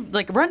have to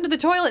run to the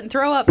toilet and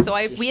throw up. So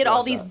we had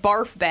all these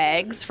barf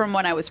bags from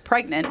when I was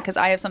pregnant, because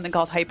I have something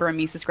called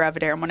hyperemesis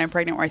gravidarum when I'm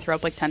pregnant, where I throw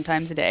up like 10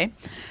 times a day.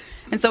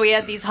 And so we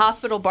had these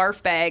hospital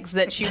barf bags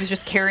that she was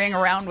just carrying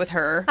around with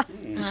her.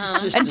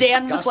 And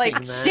Dan was like,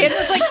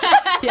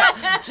 yeah.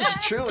 It's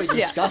just truly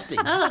disgusting.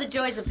 Oh, the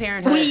joys of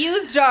parenthood. We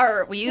used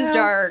our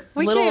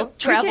little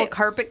travel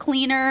carpet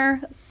cleaner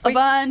a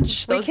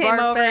bunch. Those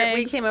barf bags.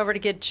 We came over to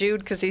get Jude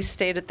because he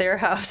stayed at their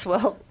house.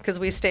 Well, because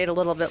we stayed a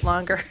little bit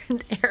longer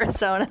in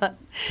Arizona.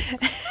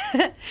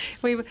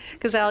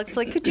 Because Alex was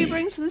like, could you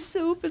bring some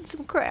soup and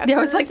some crackers? Yeah,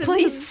 I was like, and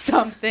please,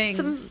 something.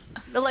 some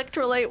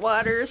electrolyte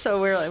water.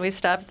 So we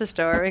stopped at the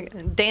store.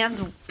 And Dan's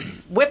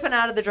whipping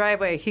out of the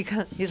driveway.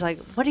 He's like,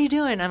 what are you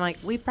doing? I'm like,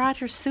 we brought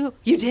her soup.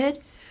 You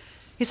did?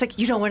 He's like,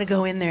 you don't want to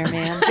go in there,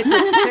 man.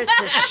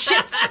 It's a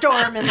shit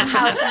storm in the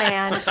house,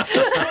 man.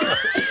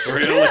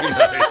 Really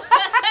nice.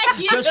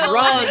 Just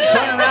run,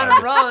 turn around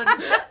and run.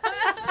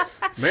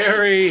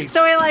 Merry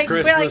So we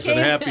Christmas and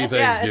happy Thanksgiving.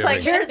 Yeah, it's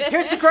like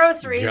here's the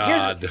groceries.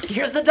 God.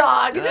 Here's the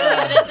dog.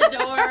 at the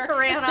door.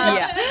 Ran off.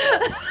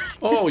 Yeah.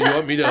 Oh, you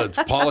want me to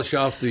polish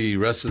off the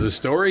rest of the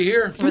story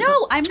here?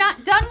 No, I'm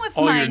not done with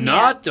Oh, mine you're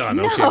not yet. done?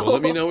 No. Okay, well,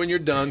 let me know when you're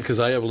done, because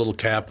I have a little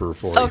capper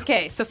for you.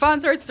 Okay, so Fawn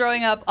starts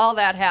throwing up. All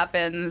that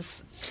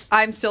happens.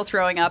 I'm still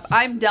throwing up.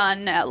 I'm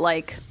done at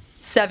like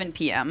 7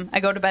 p.m. I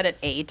go to bed at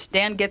 8.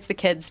 Dan gets the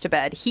kids to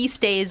bed. He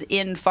stays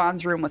in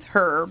Fawn's room with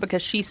her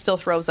because she still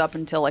throws up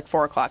until like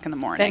 4 o'clock in the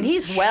morning. And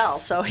he's well,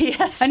 so he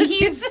has to.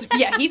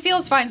 And he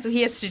feels fine, so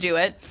he has to do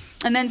it.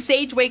 And then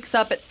Sage wakes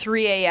up at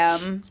 3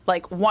 a.m.,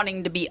 like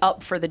wanting to be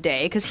up for the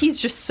day because he's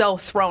just so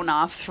thrown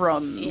off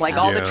from like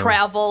all the Yeah.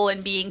 travel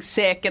and being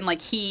sick. And like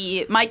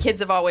my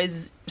kids have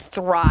always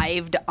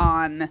thrived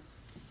on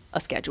a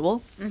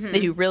schedule.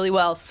 They do really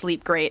well,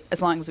 sleep great as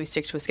long as we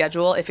stick to a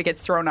schedule. If it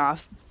gets thrown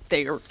off,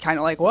 they're kind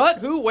of like, what,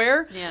 who,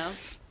 where? Yeah.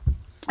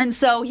 And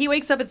so he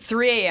wakes up at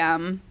 3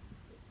 a.m.,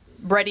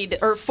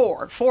 or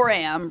 4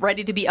 a.m.,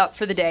 ready to be up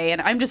for the day.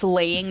 And I'm just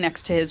laying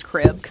next to his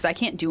crib because I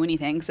can't do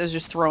anything because I was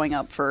just throwing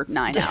up for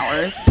 9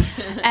 hours.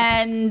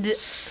 And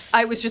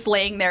I was just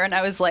laying there and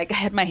I was like, I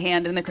had my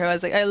hand in the crib. I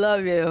was like, I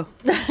love you.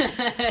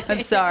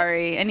 I'm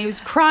sorry. And he was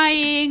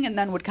crying and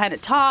then would kind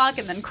of talk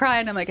and then cry.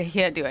 And I'm like, I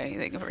can't do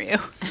anything for you.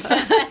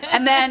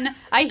 And then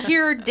I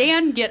hear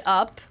Dan get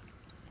up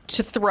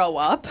to throw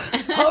up.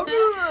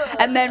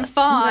 And then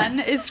Fawn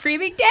is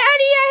screaming, Daddy,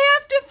 I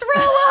have to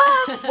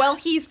throw up! While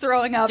he's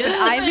throwing up and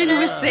I'm in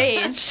with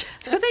Sage.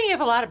 It's a good thing you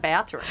have a lot of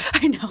bathrooms.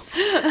 I know.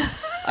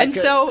 I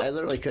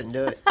literally couldn't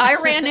do it. I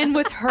ran in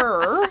with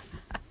her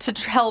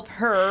to help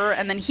her,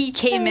 and then he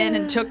came in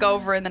and took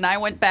over, and then I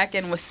went back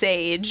in with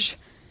Sage.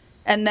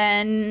 And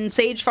then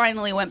Sage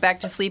finally went back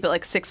to sleep at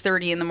like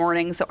 6:30 in the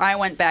morning, so I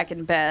went back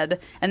in bed.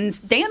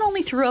 And Dan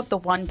only threw up the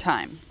one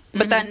time.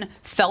 but then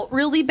felt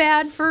really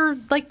bad for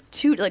like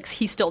 2. Like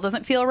he still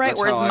doesn't feel right. That's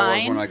whereas how I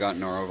was mine, when I got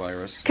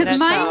norovirus. because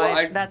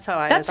mine, that's how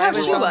I that's was.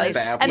 how she was.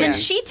 badly. And then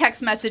she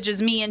text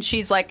messages me, and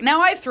she's like,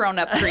 "Now I've thrown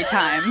up 3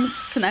 times,"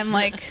 and I'm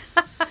like.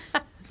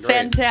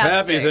 Fantastic.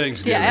 Happy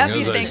Thanksgiving, Yeah,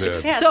 happy as I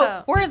Thanksgiving. said. Yeah,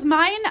 so, whereas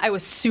mine, I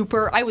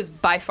was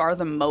by far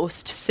the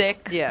most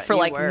sick for you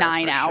like were,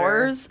 9 for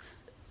hours.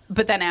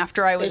 But then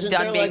after I was Isn't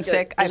done there being like a-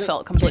 sick, I isn't-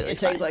 felt completely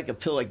Can't you take fine. like a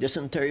pill, like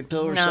dysentery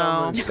pill or No,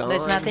 something? It's gone.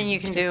 there's nothing you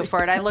can do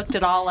for it. I looked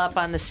it all up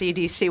on the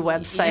CDC You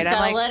website. just I'm gotta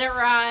like, let it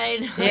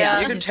ride. yeah,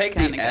 You could take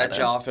the kinda edge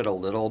gotta- off it a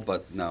little,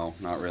 but no,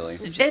 not really.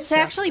 it's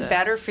actually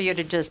better for you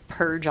to just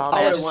purge all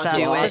I that would've went stuff. to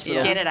the Just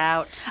hospital. get it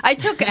out. I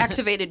took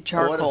activated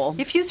charcoal.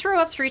 If you threw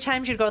up 3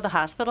 times, you'd go to the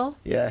hospital.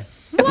 Yeah.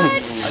 What?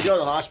 I go to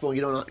the hospital.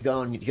 You don't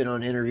get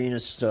on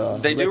intravenous.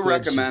 They do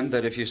liquids. recommend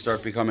that if you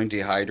start becoming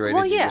dehydrated,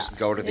 Well, you yeah. just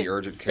go to the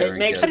urgent care and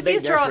makes get But if you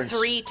big throw difference. up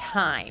 3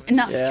 times,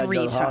 Not Yeah, I'd 3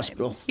 go to the times.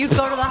 hospital. you'd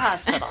go to the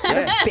hospital.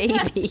 Yeah.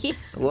 Baby.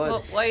 What?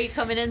 Well, why are you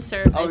coming in,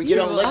 sir? Oh, I you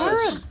don't threw up.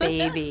 liquids.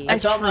 Baby. I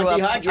tell them threw I'm up.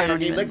 dehydrated. I I don't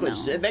need even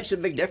liquids. know. It makes a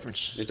big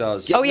difference. It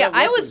does. Get Oh yeah, no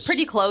I was liquids.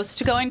 pretty close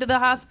to going to the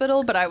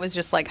hospital, but I was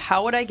just like,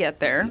 how would I get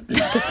there?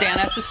 Because Dan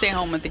has to stay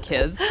home with the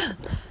kids.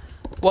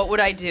 What would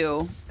I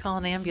do? Call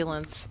an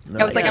ambulance. No,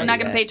 I was like, yeah, I'm not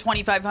going to yeah.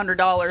 pay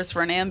 $2,500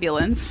 for an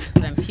ambulance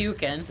I'm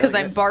puking. because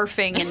I'm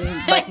barfing and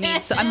like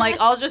I'm like,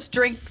 I'll just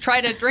try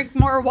to drink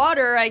more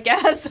water, I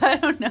guess. I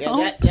don't know.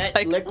 Yeah,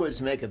 that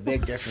liquids make a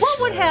big difference. What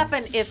would man.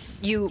 happen if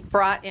you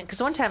brought in?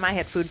 Because one time I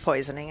had food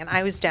poisoning and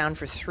I was down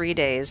for 3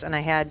 days and I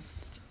had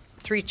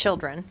 3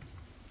 children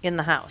in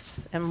the house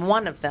and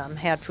one of them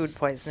had food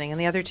poisoning and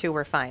the other 2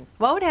 were fine.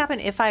 What would happen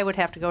if I would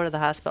have to go to the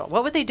hospital?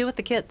 What would they do with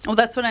the kids? Well,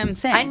 that's what I'm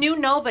saying. I knew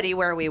nobody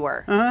where we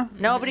were.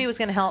 Nobody was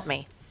going to help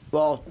me.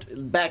 Well,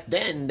 back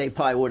then they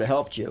probably would have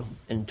helped you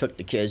and took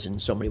the kids, and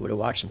somebody would have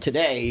watched them.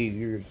 Today,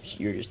 you're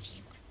just.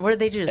 What did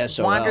they do? Just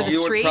SOL. wander the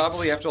You streets? would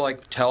probably have to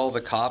like tell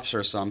the cops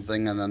or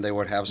something, and then they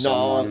would have No,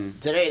 someone.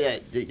 today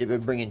they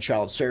would bring in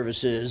child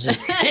services.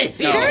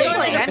 Seriously,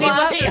 I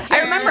mean, I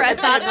remember I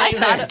thought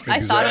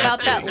Exactly. about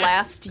that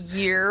last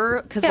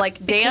year because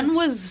like Dan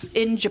was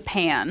in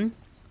Japan.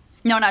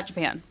 No, not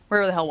Japan.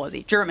 Where the hell was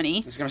he?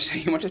 Germany I was gonna say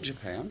you went to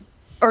Japan.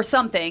 or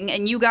something,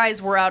 and you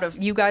guys were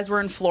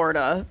in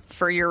Florida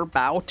for your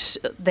bout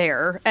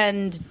there,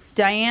 and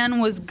Diane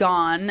was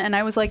gone, and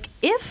I was like,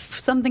 if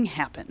something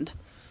happened,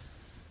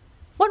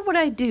 what would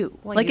I do?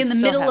 Well, like you in the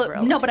still middle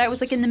have of no, but I was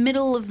relatives. like in the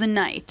middle of the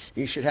night.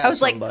 You should have I was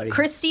somebody. like,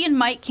 Christy and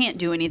Mike can't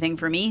do anything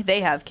for me.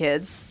 They have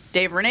kids.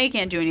 Dave Renee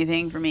can't do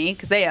anything for me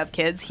because they have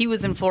kids. He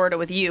was in Florida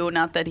with you.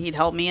 Not that he'd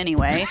help me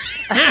anyway.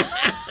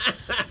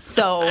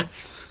 So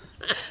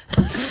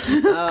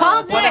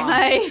Call what am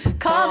Nick. I?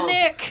 Call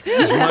Nick.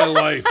 It's my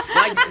life.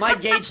 my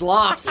gate's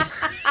locked.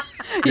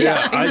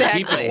 Yeah, I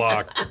keep exactly. it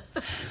locked.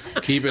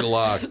 Keep it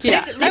locked.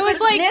 Yeah, I was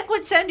like, Nick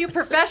would send you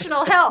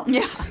professional help.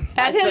 yeah.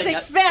 At I'd his say that-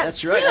 expense.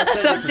 That's right. I'd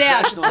say So that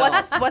Dad, professional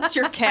help. what's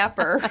your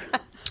capper?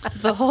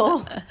 The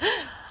whole.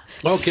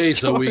 Okay,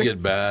 so we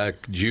get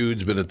back.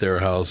 Jude's been at their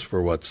house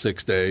for what,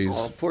 6 days?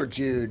 Oh, poor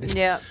Jude.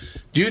 Yeah.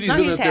 Judy's No,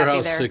 been he's at their happy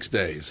house there. 6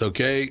 days.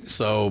 Okay,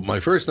 so my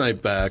first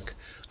night back,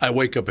 I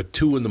wake up at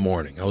 2 in the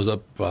morning. I was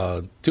up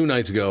 2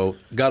 nights ago,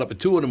 got up at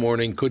 2 in the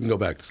morning, couldn't go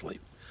back to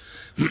sleep.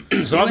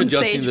 So I'm and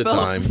adjusting Sage the both.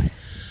 time.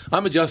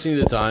 I'm adjusting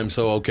the time,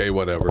 so okay,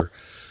 whatever.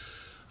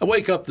 I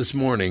wake up this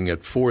morning at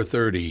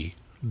 4:30,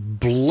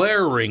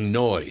 blaring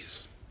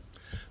noise.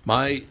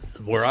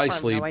 Where I have no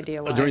sleep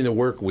idea why. during the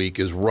work week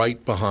is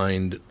right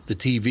behind the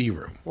TV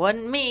room.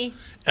 Wasn't me.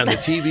 And the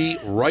TV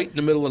right in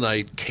the middle of the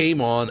night came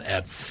on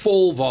at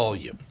full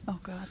volume. Oh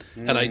God.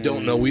 And I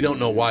don't know, we don't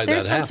know why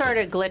There's that some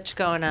happened. sort of glitch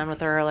going on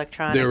with our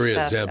electronic There is,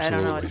 stuff. absolutely. I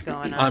don't know what's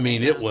going on. I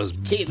mean, it was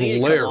TV to come on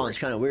blaring. is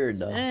kind of weird,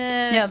 though.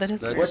 Yeah, that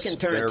is That's weird. What can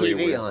turn a very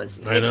TV weird. on?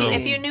 I know.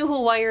 If you knew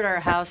who wired our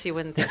house, you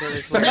wouldn't think it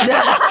was weird.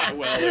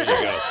 Well, there you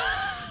go.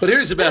 But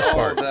here's the best Oh,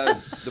 part. the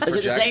Is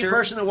it the same projector?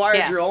 person that wired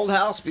Yeah. your old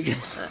house?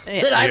 Because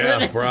that I live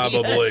Yeah, in?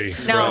 probably.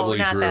 No, probably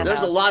not true. that There's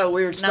a house. lot of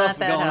weird Not stuff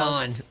that going house.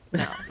 on.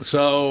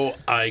 So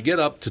I get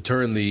up to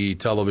turn the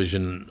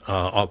television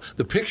off.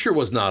 The picture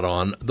was not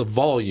on. The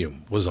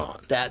volume was on.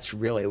 That's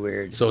really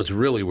weird. So it's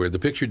really weird. The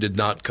picture did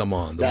not come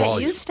on. The That It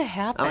volume. used to I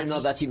happen. don't know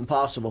if that's even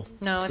possible.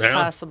 No, it's Yeah.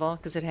 possible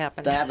because it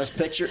happened. To have a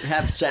picture,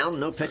 have sound,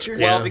 no picture?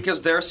 Yeah. Well,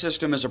 because their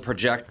system is a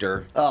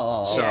projector.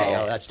 Oh, So- okay.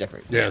 Oh, that's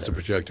different. Yeah, it's a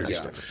projector. That's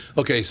Yeah. different.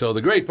 Okay, so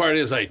the great part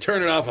is I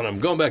turn it off and I'm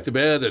going back to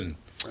bed and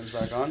Turns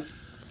back on.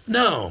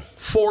 no,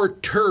 4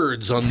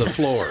 turds on the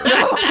floor.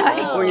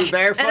 Were you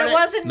barefoot? and it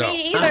wasn't No.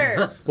 me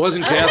either.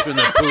 Wasn't Catherine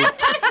that pooped.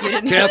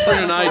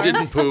 Catherine and I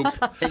didn't poop.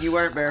 And you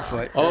weren't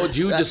barefoot. Oh, That's-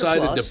 Jude that's a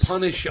decided plus. to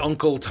punish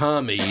Uncle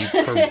Tommy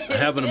for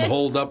having him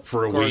hold up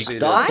for a course week he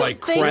did. by I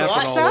think crapping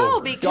all so,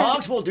 over. because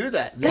Dogs will do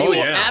that. They Oh, will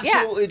yeah.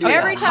 absolutely do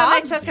Every that. time I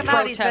Hogs took him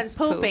out, he's been protest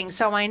poop. pooping,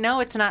 so I know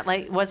it's not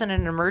like wasn't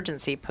an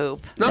emergency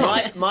poop.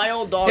 My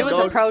old dog. It was a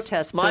Dogo-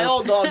 protest My poop.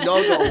 old dog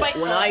Dogo.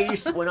 Spiteful.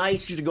 when I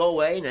used to go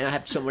away and I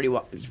had somebody,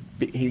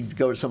 he'd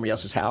go to somebody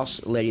else's house,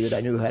 a lady that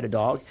I knew who had a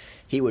dog.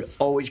 he would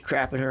always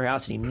crap in her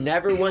house, and he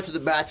never went to the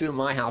bathroom in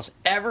my house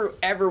ever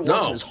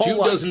once in his whole Jude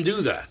life. doesn't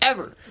do that.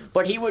 Ever.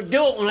 But he would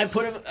do it when I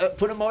put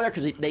him over there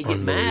because they get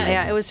mad.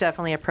 Yeah, it was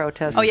definitely a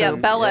protest. Oh, yeah.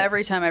 poop. Bella,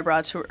 every time I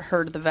brought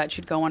her to the vet,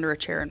 she'd go under a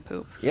chair and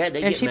poop. Yeah,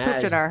 they And get she mad.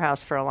 pooped at our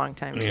house for a long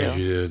time, too. Yeah,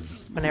 she did.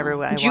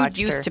 Whenever I Jude watched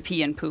used her. to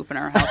pee and poop in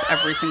our house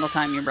every single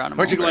time you brought him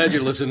Aren't you over. glad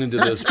you're listening to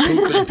this?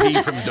 Poop and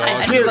pee from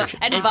dogs.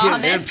 And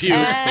vomit. And puke.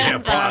 Yeah,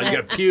 you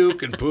got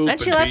puke and poop And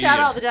and she left pee. out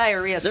all the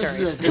diarrhea stories. I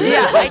did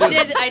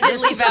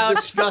This leave is a out.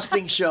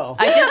 disgusting show.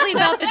 I did leave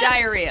out the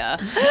diarrhea.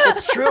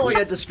 It's truly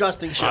a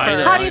disgusting show. I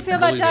know, How do you I feel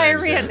about believe I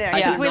diarrhea, understand. Nick? I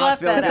Because did we not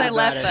left feel that good I out.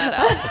 left that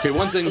out. Okay,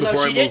 one thing Although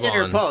before I she did move in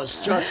her on.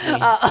 post, trust me.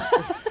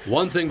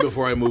 One thing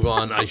before I move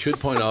on, I should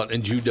point out,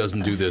 and Jude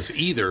doesn't do this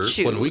either.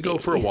 When we go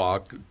for a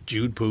walk,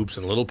 Jude poops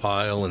in a little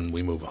pile, and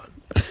we move on.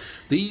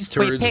 These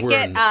We turds pick were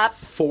it in up.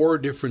 4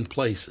 different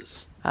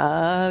places.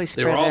 Oh, we They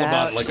spread were all it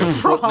about out. like a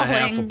foot and a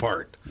half Crawling.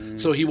 apart.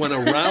 So he went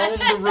around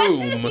the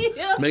room,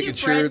 making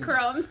sure.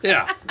 Breadcrumbs.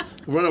 Yeah,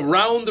 went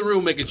around the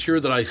room, making sure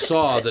that I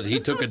saw that he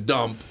took a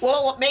dump.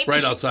 Well, maybe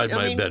Right outside my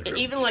I mean, bedroom.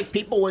 Even like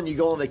people when you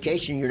go on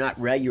vacation, you're not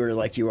regular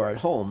like you are at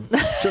home.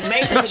 So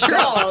maybe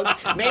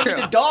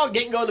the dog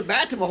didn't go to the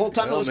bathroom the whole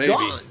time it was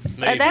gone.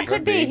 Maybe. That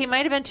could be. He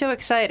might have been too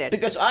excited.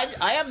 Because I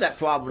have that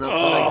problem when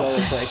I go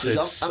to places.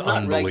 it's I'm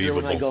not regular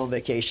when I unbelievable. go on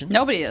vacation.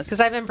 Nobody is. Because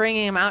I've been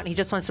bringing him out, and he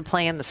just wants to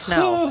play in the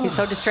snow. He's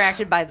so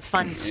distracted by the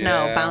fun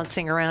snow, Yeah.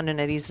 bouncing around in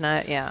it. He's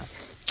not,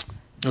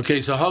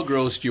 Okay, so how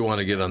gross do you want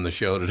to get on the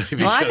show today?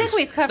 Because Well, I think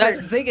we've I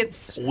covered. think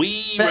it's.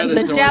 we the read a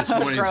story depth this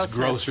of morning that's grossness.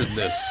 grosser than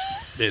this.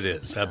 It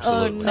is,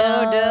 absolutely.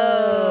 Oh,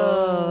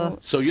 no.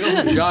 So you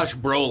know who Josh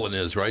Brolin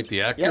is, right?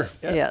 The actor?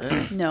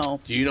 Yes. No.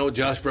 Do you know what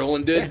Josh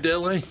Brolin did,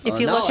 Dilly? If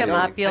you no, look I him don't.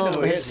 up, I you'll know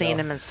who he have is, seen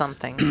though. him in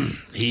something.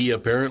 He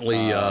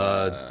apparently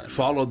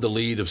followed the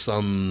lead of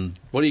some,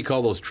 what do you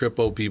call those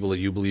Trippo people that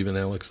you believe in,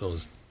 Alex?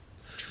 Those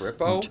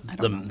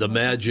Trippo? the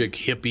magic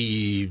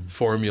hippie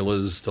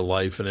formulas to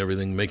life and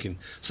everything, making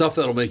stuff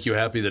that'll make you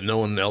happy that no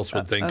one else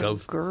would think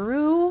of.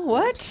 Guru?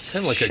 What?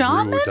 Kind of like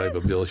Shaman? a guru type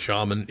of Bill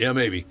shaman. Yeah,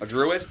 maybe. A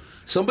druid?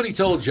 Somebody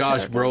told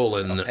Josh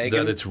Brolin pagan?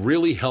 that it's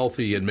really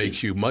healthy and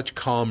makes you much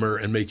calmer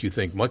and make you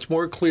think much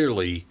more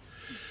clearly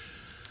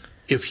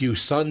if you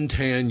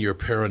suntan your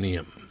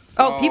perineum.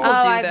 Oh, people Oh,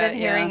 do I've that. been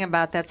hearing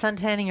about that.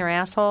 Suntanning your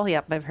asshole?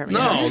 Yep, I've heard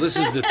about No, this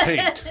is the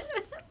taint.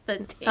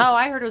 Oh,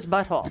 I heard it was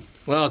butthole.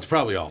 Well, it's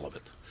probably all of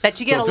it. That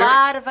you get So a appar-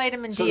 lot of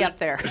vitamin D up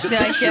there.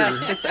 Yeah, I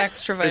guess it's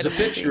extra There's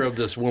vitamin a picture of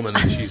this woman,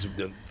 and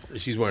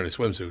she's wearing a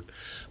swimsuit,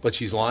 but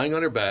she's lying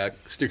on her back,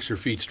 sticks her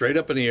feet straight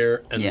up in the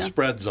air, and Yeah.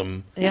 spreads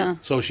them Yeah.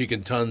 so she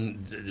can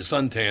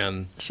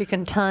suntan. She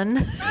can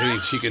ton.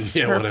 She can,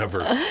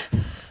 whatever.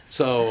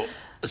 So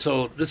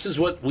this is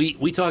what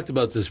we talked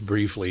about this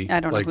briefly. I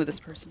don't know like, who this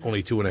person is.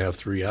 Only 2.5,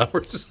 3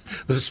 hours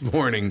this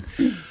morning.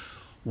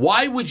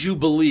 Why would you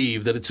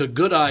believe that it's a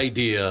good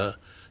idea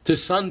to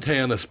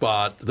suntan a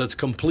spot that's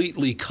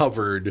completely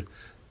covered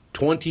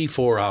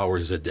 24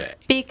 hours a day?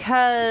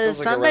 Because Sounds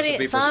like a somebody,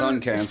 recipe for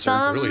sun cancer.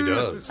 some It really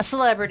does. a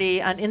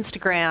celebrity on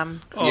Instagram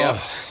Yeah.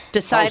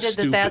 decided How that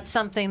stupid. that's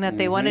something that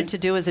they wanted to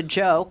do as a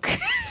joke. and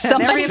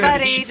Somebody-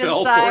 everybody He fell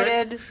for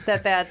decided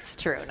that that's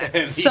true. now.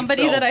 And he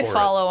Somebody fell that I for it.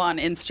 follow on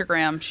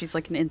Instagram, she's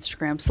like an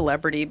Instagram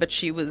celebrity, but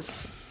she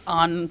was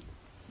on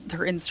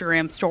her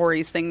Instagram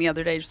stories thing the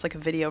other day, just like a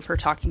video of her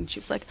talking. She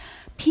was like,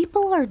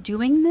 people are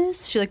doing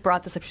this. She like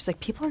brought this up. She's like,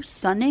 people are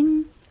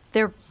sunning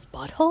their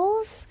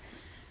buttholes.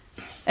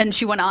 And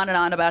she went on and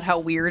on about how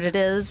weird it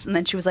is. And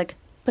then she was like,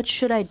 but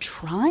should I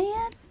try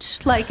it?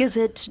 Like,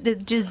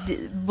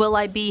 will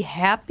I be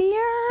happier?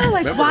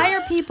 Like, Remember, Why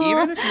are people?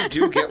 Even if you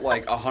do get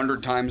like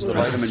 100 times the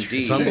vitamin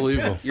D, It's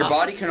unbelievable. your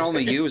body can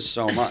only use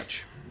so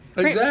much.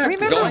 Exactly.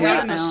 remember Going when-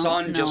 out in the No,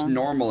 sun just no.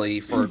 normally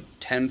for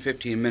 10,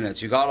 15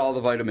 minutes, you got all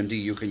the vitamin D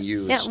you can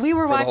use Yeah, we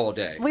were for the whole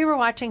day. We were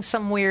watching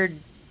some weird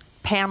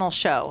panel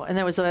show, and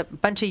there was a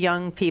bunch of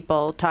young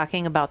people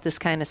talking about this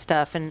kind of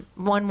stuff. And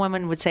one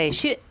woman would say,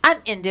 "I'm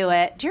into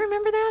it." Do you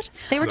remember that?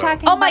 They were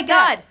talking. Oh my about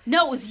that. God.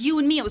 No, it was you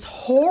and me. It was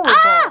horrible.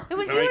 Ah, it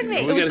was All you right, and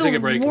me. we got to take a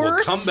break. We'll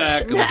worst. come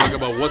back and we'll talk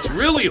about what's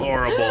really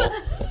horrible.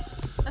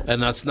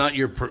 And that's not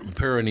your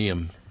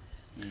perineum.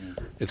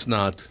 It's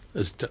not.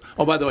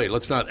 Oh, by the way,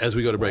 let's not, as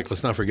we go to break,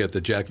 let's not forget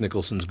that Jack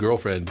Nicholson's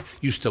girlfriend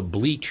used to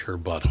bleach her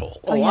butthole.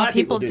 A lot of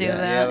people do do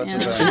that. that. Yeah,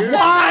 that's yeah. a fact.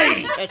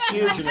 Why? That's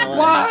huge in LA.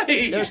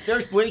 Why?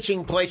 There's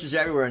bleaching places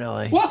everywhere in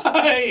LA.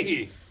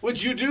 Why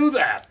would you do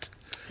that?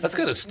 That's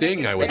got a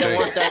sting, I would They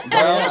don't think. want that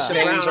Brown the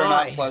stains brown are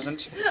not eye.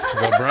 pleasant.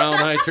 The brown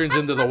eye turns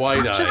into the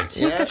white eye. Just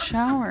take a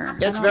shower.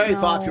 It's I don't very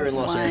know popular in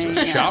Los why. Angeles.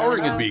 Yeah.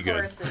 Showering would be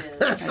good.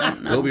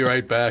 We'll be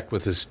right back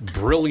with this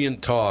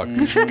brilliant talk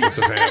with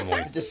the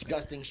family.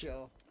 Disgusting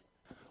show.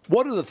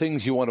 What are the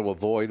things you want to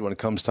avoid when it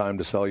comes time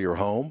to sell your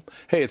home?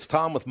 Hey, it's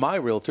Tom with my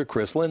realtor,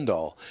 Chris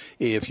Lindahl.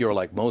 If you're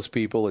like most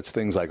people, it's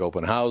things like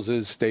open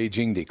houses,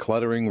 staging,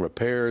 decluttering,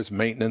 repairs,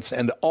 maintenance,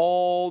 and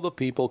all the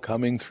people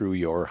coming through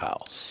your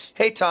house.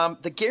 Hey, Tom,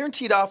 the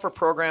Guaranteed Offer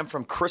program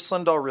from Chris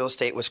Lindahl Real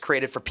Estate was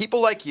created for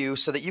people like you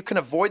so that you can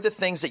avoid the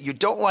things that you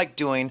don't like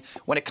doing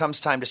when it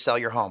comes time to sell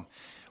your home.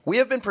 We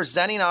have been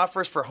presenting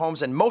offers for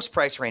homes in most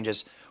price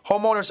ranges.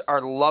 Homeowners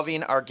are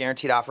loving our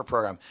Guaranteed Offer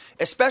program,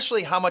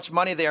 especially how much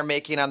money they are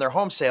making on their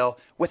home sale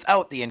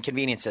without the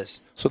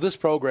inconveniences. So this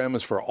program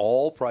is for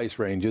all price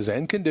ranges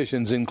and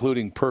conditions,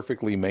 including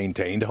perfectly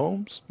maintained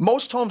homes?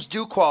 Most homes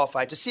do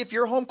qualify. To see if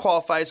your home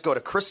qualifies, go to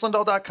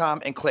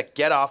chrislindahl.com and click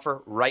Get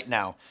Offer right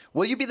now.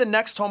 Will you be the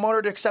next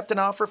homeowner to accept an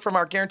offer from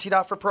our Guaranteed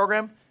Offer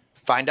program?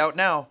 Find out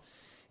now.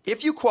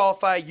 If you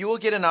qualify, you will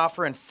get an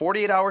offer in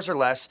 48 hours or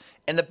less,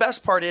 and the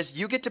best part is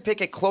you get to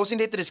pick a closing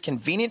date that is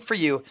convenient for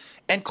you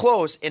and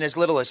close in as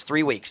little as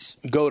 3 weeks.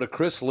 Go to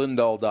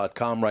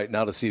chrislindahl.com right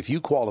now to see if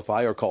you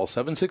qualify or call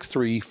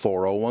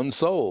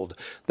 763-401-SOLD.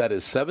 That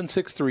is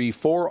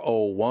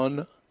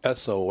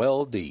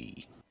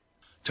 763-401-SOLD.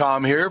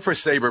 Tom here for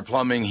Sabre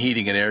Plumbing,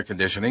 Heating, and Air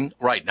Conditioning.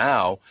 Right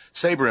now,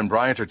 Sabre and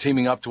Bryant are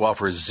teaming up to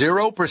offer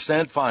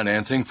 0%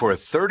 financing for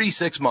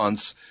 36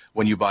 months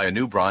when you buy a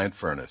new Bryant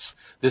furnace.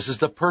 This is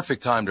the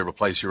perfect time to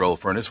replace your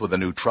old furnace with a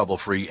new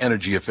trouble-free,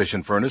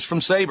 energy-efficient furnace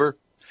from Sabre.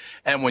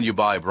 And when you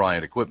buy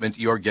Bryant equipment,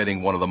 you're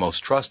getting one of the most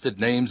trusted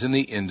names in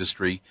the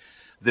industry.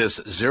 This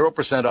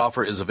 0%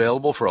 offer is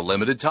available for a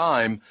limited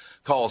time.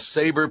 Call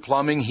Sabre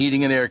Plumbing,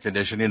 Heating, and Air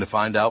Conditioning to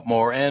find out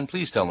more, and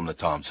please tell them that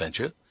Tom sent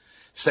you.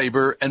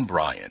 Sabre and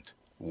Bryant,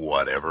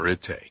 whatever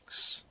it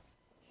takes.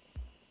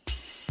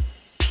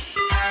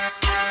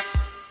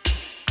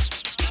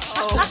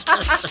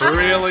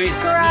 Really?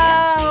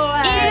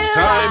 It's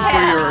time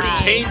for your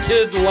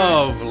Tainted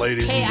Love,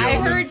 ladies and Hey, I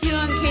gentlemen. heard you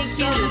on KQ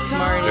this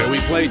morning. Yeah, we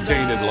played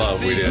Tainted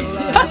Love, we did.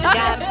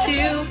 Got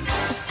to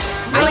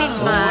bleach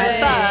my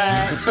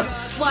butt.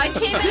 Well, I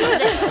came in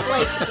with it,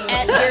 like,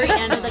 at the very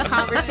end of the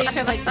conversation.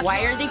 I'm like,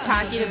 why are they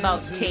talking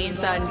about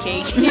taints on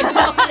cake? You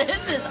know,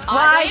 this is odd. Why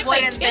I have my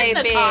wouldn't kid in they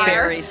the be? car.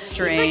 Very He's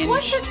strange. like,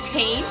 what's a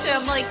taint? And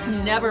I'm like,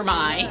 never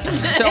mind. Don't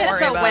It's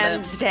worry a about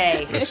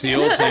Wednesday. It's the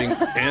old saying,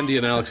 Andy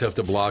and Alex have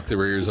to block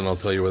their ears, and I'll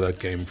tell you where that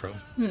came from.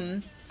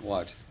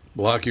 What?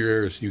 Block your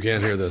ears. You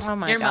can't hear this. Oh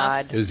my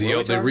Earmuffs. God. Is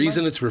the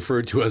reason it's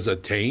referred to as a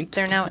taint?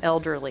 They're now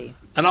elderly.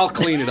 And I'll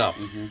clean it up.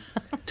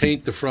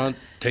 Taint the front,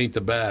 taint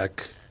the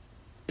back.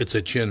 It's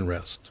a chin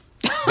rest.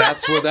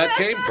 That's where that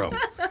came from.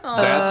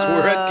 That's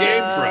where it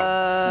came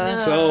from.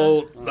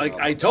 So, like,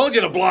 I told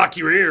you to block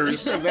your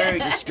ears. This is a very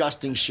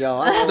disgusting show.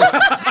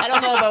 I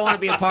don't know if I want to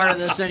be a part of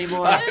this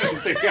anymore.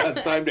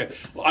 It's time to.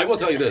 Well, I will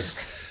tell you this.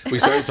 We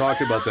started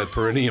talking about that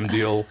perineum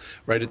deal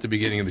right at the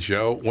beginning of the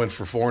show. Went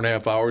for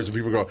 4.5 hours, and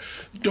people go,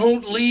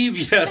 "Don't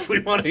leave yet. We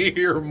want to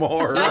hear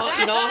more."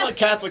 I'm a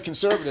Catholic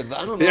conservative.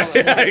 I don't know.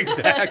 Yeah,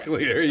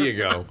 exactly. There you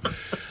go.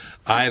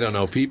 I don't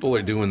know. People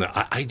are doing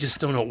that. I just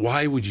don't know.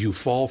 Why would you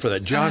fall for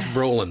that? Josh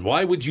Brolin,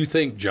 why would you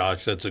think,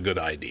 Josh, that's a good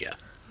idea?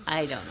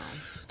 I don't know.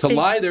 To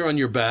lie there on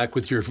your back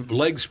with your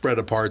legs spread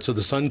apart so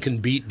the sun can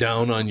beat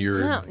down on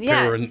your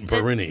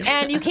perineum.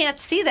 And you can't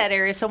see that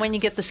area, so when you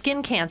get the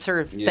skin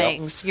cancer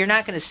things, you're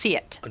not going to see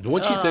it.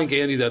 Don't you think,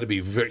 Andy,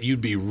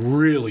 you'd be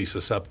really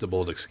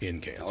susceptible to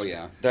skin cancer? Oh,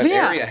 yeah. That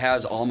area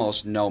has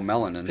almost no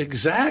melanin.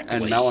 Exactly.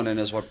 And melanin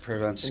is what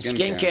prevents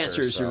skin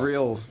cancer is a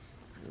real threat.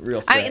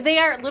 I mean, they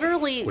are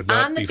literally Would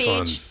not on the be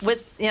beach fun.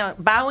 with,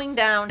 bowing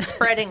down,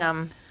 spreading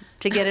them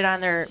to get it on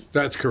their.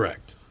 That's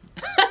correct.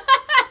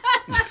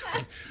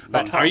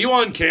 Are you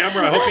on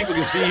camera? I hope people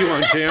can see you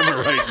on camera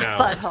right now.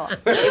 Butthole.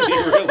 That'd be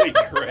really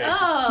great.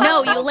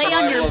 No, you lay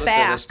on your of the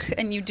back fittest.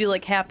 and you do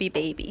like happy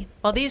baby.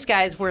 Well, these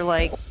guys were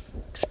like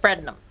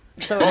spreading them.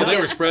 So Oh, they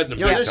were spreading them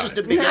big this time. is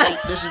the beginning.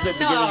 This is the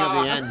beginning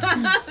of the end.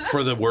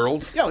 For the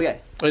world? Oh yeah.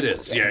 It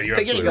is. Yeah, you're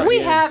Beginning absolutely of right. we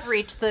have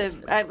reached the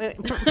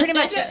pretty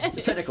much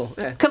Pinnacle.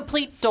 Yeah.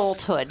 complete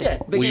adulthood. Yeah.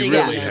 We Beginning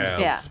really of the end. have.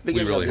 Yeah. We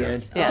Beginning really of the have.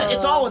 end. Yeah.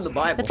 It's all in the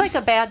Bible. It's like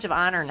a badge of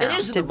honor now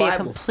is in to the be a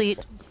Bible. complete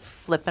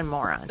flipping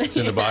moron. It's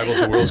in the Bible.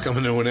 The world's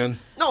coming to an end.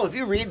 No, if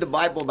you read the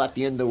Bible about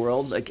the end of the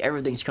world, like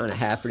everything's kind of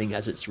happening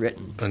as it's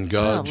written. And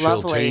God Oh, shall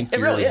lovely. taint It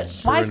your really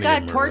is. Why is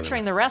perineum God or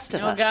torturing the rest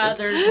of Oh, us? God,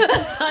 they're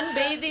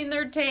sunbathing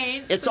their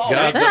taints. It's all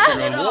God's written. up there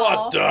going,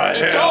 what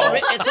the It's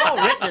hell?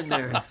 all written in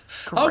there.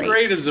 How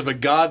great is it if a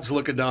God's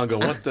looking down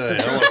going, what the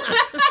hell?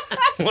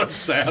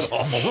 What's that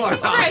all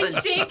He's right,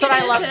 shaking That's what I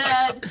his love.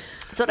 head.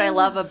 That's what I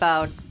love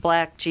about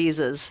Black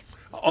Jesus.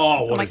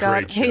 Oh, what a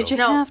great show. You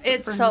know,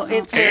 it's so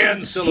it's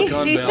And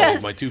Silicon he Valley,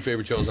 says, my two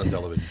favorite shows on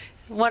television.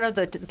 one of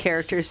the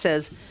characters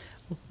says,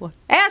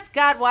 "Ask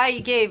God why He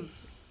gave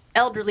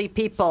elderly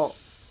people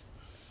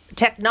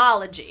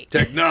technology."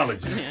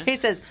 Technology. He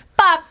says,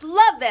 "Pops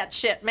love that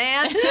shit,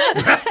 man."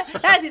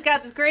 As he's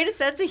got this greatest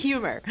sense of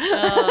humor.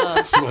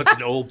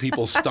 Watching old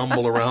people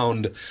stumble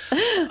around.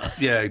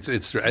 Yeah,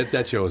 it's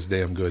that show is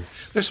damn good.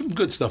 There's some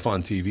good stuff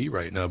on TV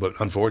right now, but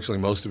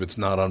unfortunately, most of it's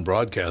not on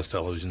broadcast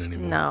television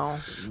anymore. No.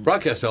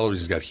 Broadcast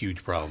television's got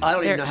huge problems. I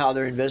don't even know how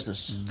they're in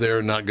business.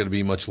 They're not going to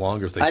be much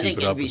longer if they I keep think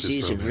it up with this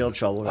NBC's in program. real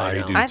trouble right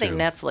now. do I think too.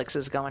 Netflix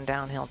is going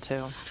downhill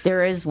too.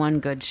 There is one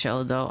good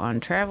show, though, on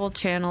Travel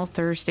Channel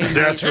Thursday night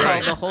That's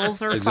right. called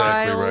The Holzer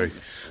Exactly Files.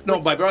 right. No,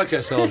 by broadcast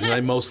broadcast television,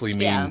 I mostly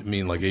Yeah.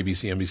 mean like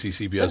ABC, NBC,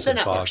 CBS, and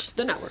Fox.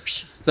 The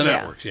networks. The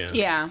networks, yeah.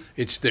 Yeah.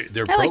 It's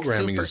their I like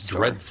programming is Superstore.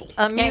 dreadful.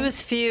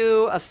 Amuse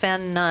few,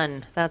 offend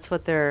none. That's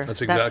what they're.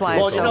 That's exactly why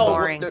what's it's on so there.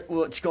 boring.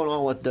 What's going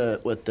on with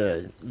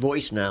the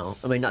Voice now?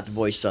 I mean, not the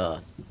Voice.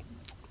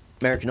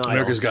 American Idol.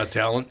 America's Got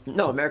Talent.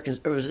 No, Americans.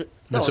 Or was it?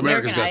 No, That's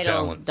America's Got Idol's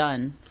Talent.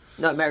 done.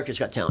 No, America's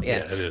Got Talent. Yeah,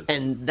 Yeah, it is.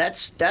 And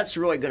that's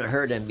really going to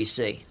hurt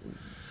NBC.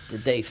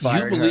 That they You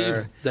fired believe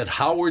her. that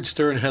Howard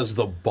Stern has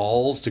the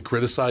balls to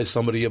criticize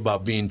somebody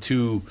about being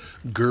too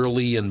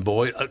girly and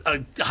boy?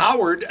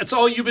 Howard, that's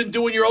all you've been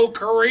doing your whole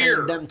career.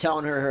 And them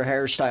telling her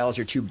hairstyles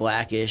are too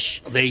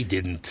blackish. They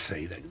didn't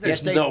say that.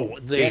 Yes,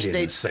 They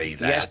didn't say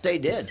that. Yes, they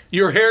did.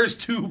 Your hair's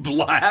too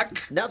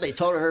black. No, they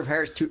told her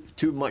hair's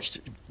too much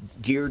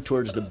geared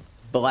towards the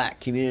black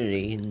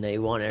community, and they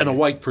wanted. And a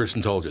white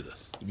person told you this.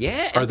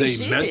 Yeah. Are they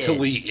NBC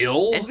mentally did.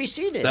 ill?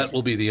 NBC did. That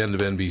will be the end of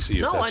NBC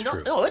if No, that's I know.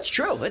 true. No, it's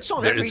true. It's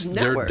on every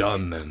They're network.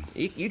 done then.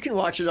 You can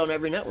watch it on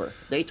every network.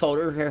 They told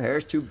her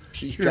hair's too.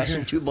 She's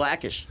dressing too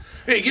blackish.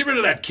 Hey, get rid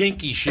of that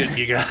kinky shit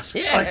you got.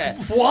 Yeah.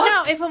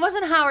 What? No, if it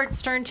wasn't Howard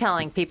Stern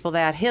telling people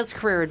that, his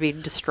career would be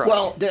destroyed.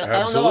 Well, I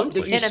don't know.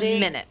 Did you in see, a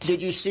minute.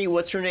 Did you see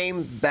what's her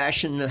name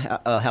bashing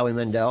Howie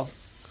Mandel?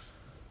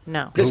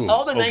 No. Because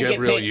all the men get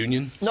Gabrielle paid.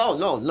 Union? No.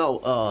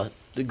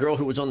 The girl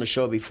who was on the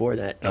show before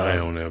that. I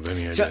don't have any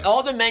idea. So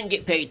all the men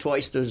get paid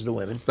twice as the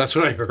women. That's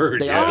what I heard.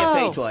 They yeah. all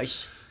get paid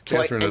twice.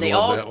 Catherine and would they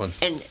love all that one.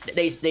 and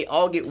they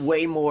all get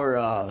way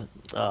more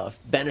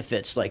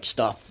benefits like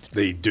stuff.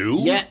 They do?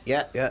 Yeah.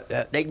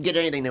 They can get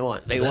anything they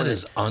want. That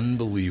is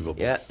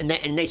unbelievable. Yeah, and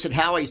they said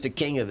Howie's the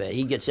king of it.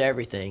 He gets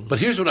everything. But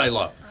here's what I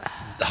love.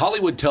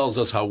 Hollywood tells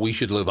us how we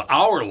should live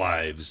our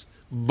lives,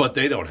 but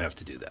they don't have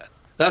to do that.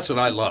 That's what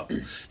I love.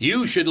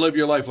 You should live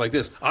your life like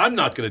this. I'm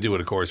not going to do it,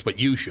 of course, but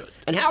you should.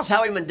 And how's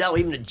Howie Mandel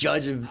even a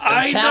judge of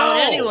I talent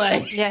know.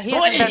 anyway? Yeah, he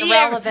What hasn't did been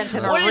ever- relevant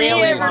in a what did he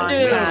really ever long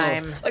do?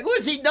 time. Like,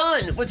 what's he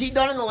done? What's he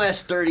done in the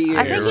last 30 years?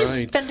 I think he's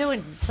right. been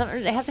doing some.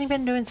 Hasn't he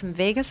been doing some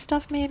Vegas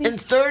stuff? Maybe. In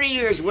 30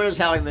 years, what has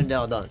Howie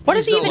Mandel done? What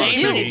does he He's even done a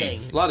do? lot of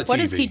TV. A lot of What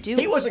TV. does he do?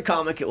 He was a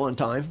comic at one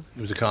time.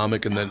 He was a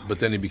comic, but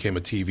then he became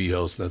a TV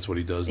host. That's what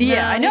he does now.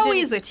 Yeah, I know didn't-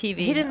 he's a TV.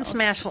 He didn't host.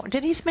 smash.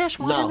 Did he smash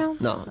Watermelon?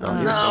 No.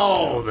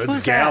 No, that's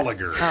Who's that?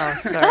 Gallagher. Oh,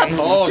 sorry.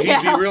 Oh, he'd be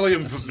Yeah. really,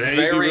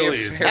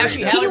 Very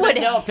Actually, He Howie would-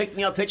 Mandel picked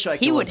me up hitchhiking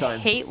He one would time.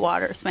 hate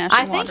water smashing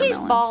I think he's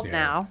watermelons. bald Yeah.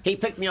 now. He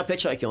picked me up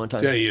hitchhiking one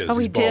time. Yeah, he is. Oh,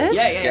 he He's bald. did?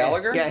 Yeah.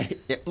 Gallagher?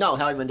 Yeah. No,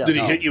 Howie Mandel. Did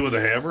he no. hit you with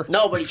a hammer?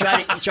 No, but he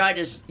tried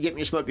to get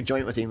me to smoke a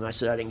joint with him. I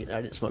said I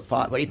didn't smoke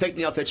pot, but he picked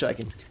me up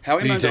hitchhiking.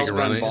 Howie Did you take Mandel's a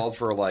run been at you? bald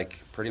for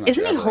like pretty much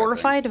Isn't he ever, I think.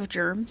 horrified of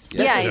germs?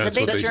 Yeah, he's a That's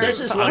big what they germ. say. This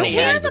is I when don't he Was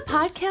he had on the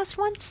believe it. podcast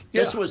once?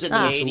 This was in the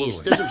absolutely.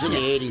 80s. This was in the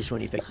 80s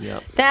when he picked me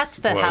up. That's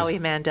the Was. Howie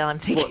Mandel I'm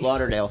Fort thinking.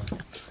 Lauderdale.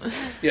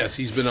 Yes,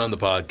 he's been on the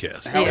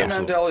podcast. Howie Absolutely.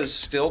 Mandel is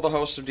still the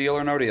host of Deal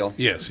or No Deal.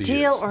 Yes, he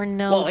Deal is. or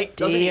no Well,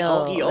 doesn't he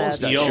deal? he owns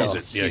that He show. owns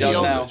it. Yeah, He he does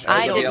owns now. it. I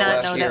As did of not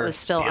last know year. that was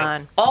still Yeah.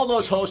 on. All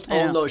those hosts Yeah.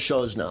 own those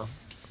shows now.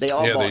 They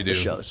all Yeah, bought they the do.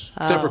 shows.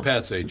 Except for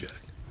Pat Sajak.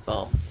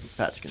 Oh,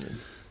 Pat's gonna.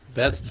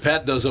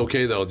 Pat does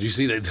okay though. Do you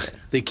see that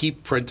they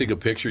keep printing a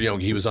picture? You know,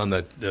 he was on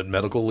that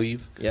medical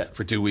leave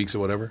for 2 weeks or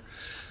whatever,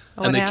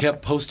 and they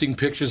kept posting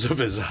pictures of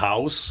his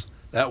house.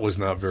 That was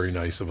not very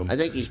nice of him. I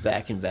think he's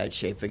back in bad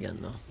shape again,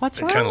 though. What's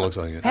It wrong? kind of looks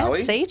like it. Pat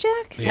Howie?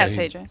 Sajak? Yeah, Pat he-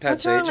 Sajak. Pat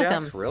What's wrong with Sajak?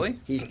 him? Really?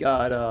 He's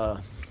got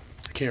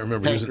I can't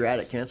remember. He was-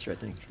 pancreatic cancer, I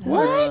think.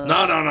 What? No.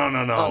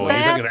 Oh, You're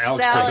thinking of Alex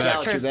that's Trebek.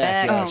 Alex Trebek.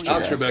 Yeah, Alex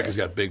Trebek. Trebek has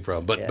got big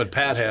problems, but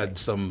Pat had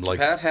some like.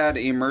 Pat had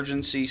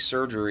emergency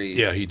surgery.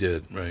 Yeah, he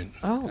did. Right.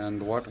 Oh.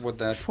 And what would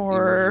that For-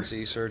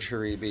 emergency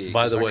surgery be?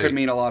 By the 'Cause way, that could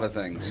mean a lot of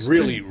things.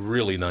 Really,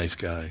 really nice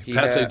guy. He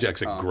Pat had-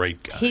 Sajak's a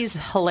great guy. He's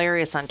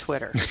hilarious on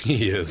Twitter.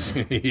 He is. He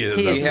is.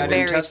 He is He had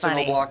very intestinal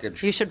funny.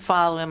 blockage. You should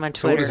follow him on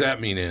So Twitter. what does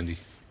that mean, Andy?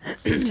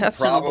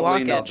 Intestinal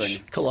Probably blockage. nothing.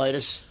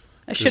 Colitis.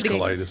 I Just should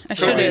colitis. I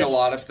Could mean a should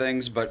lot of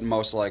things, but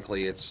most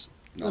likely it's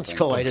nothing. It's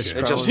colitis. Okay.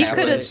 It just He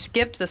happened. could have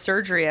skipped the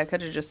surgery. I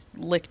could have just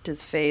licked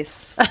his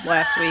face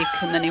last week,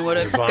 and then he would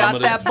have got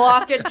Vomited. that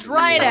blockage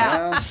right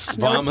Yeah. out.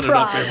 No Vomited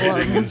up problem.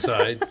 everything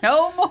inside.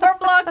 No more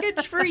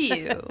blockage for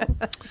you.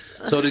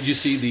 So did you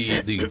see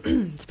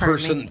the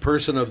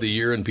person of the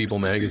year in People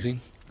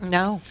magazine?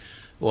 No.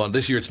 Well,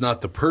 this year it's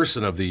not the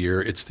person of the year;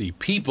 it's the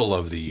people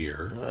of the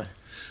year.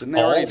 Didn't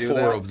they All already do four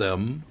that? of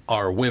them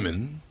are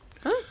women.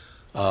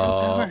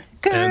 Girl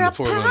And the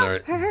four women are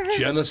power.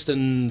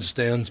 Jeniston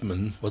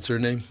Stansman. What's her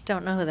name?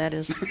 Don't know who that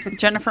is.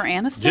 Jennifer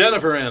Aniston.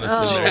 Jennifer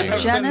Aniston. There you go.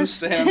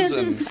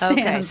 Jennifer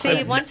Okay.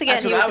 See, once again,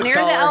 That's he what I was would near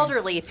call the her.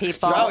 elderly people.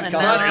 That's what I would and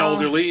call Not now-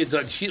 elderly.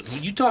 It's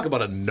you talk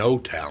about a no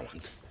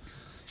talent.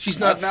 She's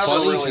not I've never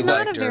funny. really She's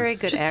not a liked her. very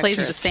good Just actress.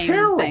 plays the same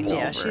terrible. thing. Yeah,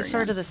 over she's again.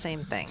 sort of the same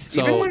thing.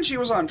 So, Even when she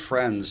was on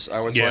Friends, I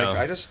was Yeah. like,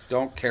 I just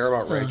don't care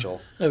about Rachel.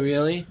 oh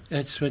really?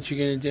 That's what you're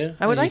gonna do?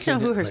 I would like to know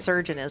who her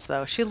surgeon is,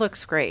 though. She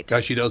looks great.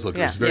 Yeah, she does look.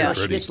 Yeah. She's very Yeah, She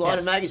pretty. gets a lot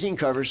of magazine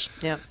covers.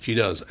 Yeah. She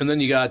does. And then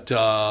you got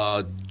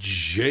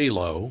J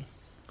Lo.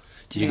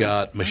 You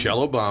got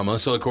Michelle Obama.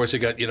 So, of course, you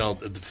got, the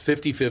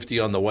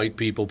 50-50 on the white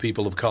people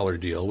of color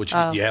deal, which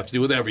you have to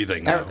do with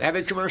everything now.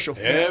 Every commercial.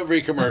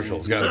 Every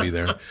commercial's got to be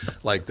there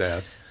like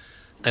that.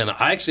 And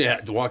I actually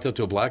walked up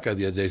to a black guy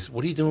the other day and said,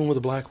 what are you doing with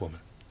a black woman?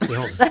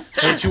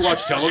 Haven't you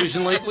watched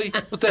television lately?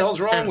 What the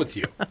hell's wrong with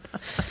you?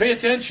 Pay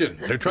attention.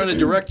 They're trying to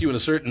direct you in a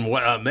certain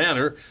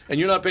manner, and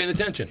you're not paying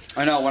attention.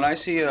 I know. When I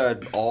see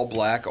an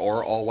all-black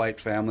or all-white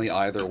family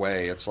either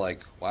way, it's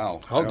like,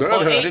 wow. How good.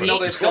 I didn't know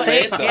they still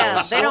made those.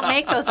 Yeah, they don't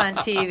make those on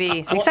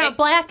TV. Except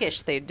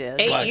Blackish, they did.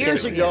 8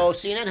 years ago,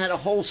 CNN had a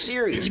whole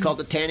series called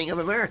The Tanning of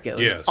America. It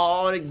was Yes.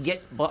 all to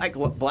get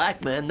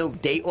black men to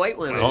date white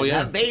women Oh, and yeah.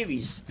 have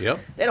babies. Yep.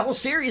 They had a whole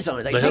series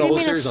on it. They had a whole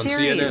series on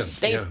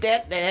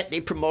CNN.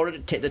 They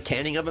promoted the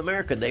Tanning of America.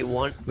 They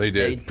did.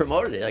 They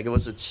promoted it like it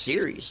was a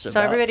series. So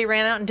everybody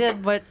ran out and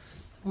did what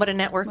a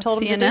network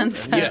told them to do? I'm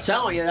just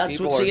telling you, that's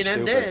what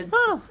CNN did.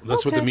 Oh,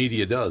 That's what okay. the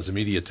media does. The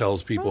media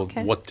tells people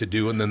what to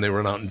do, and then they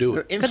run out and do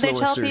it. Could they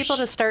tell people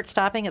to start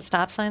stopping at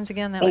stop signs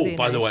again? That would be Oh,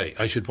 by the nice. way,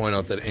 I should point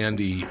out that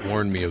Andy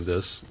warned me of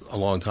this a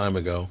long time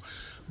ago.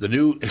 The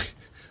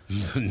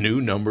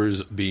new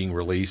numbers being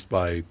released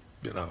by,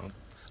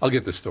 I'll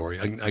get the story.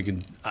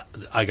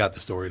 I got the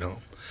story at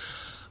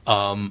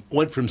home.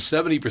 Went from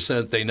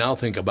 70%, they now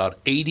think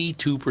about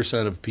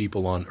 82% of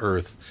people on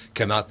Earth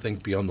cannot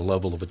think beyond the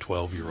level of a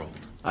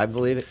 12-year-old. I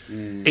believe it.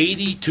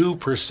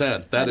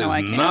 82%. That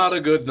is not a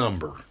good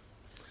number.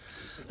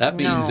 That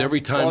means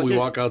every time we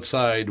walk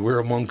outside, we're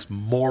amongst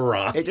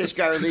morons. It just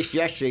got released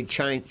yesterday.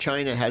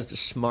 China has the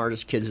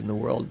smartest kids in the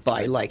world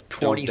by like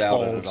 20 Don't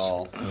doubt it folds. at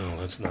all. Oh,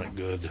 that's not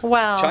good.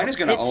 Well, China's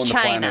going to it's own the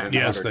China. planet in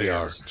Yes, 100 they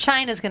years. are.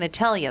 China's going to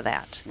tell you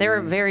that.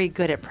 They're very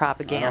good at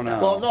propaganda.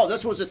 Well, no,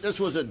 this was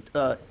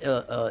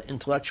a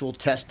intellectual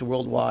test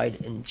worldwide,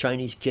 and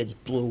Chinese kids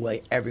blew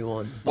away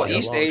everyone. Well, by a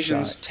East long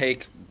Asians shot.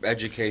 take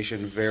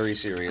education very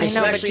seriously. I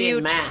know, but do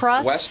you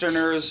trust?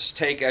 Westerners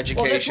take Well,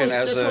 education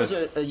this as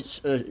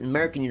was an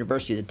American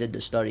university that did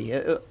the study.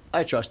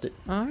 I trust it.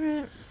 All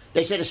right.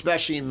 They said,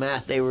 especially in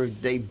math, they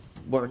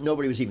weren't.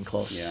 Nobody was even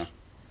close. Yeah.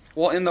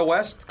 Well, in the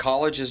West,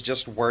 college is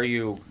just where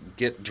you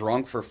get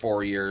drunk for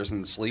 4 years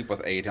and sleep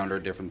with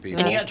 800 different people.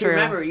 And you have to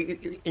remember,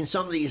 in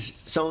some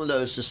of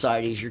those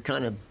societies, you're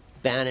kind of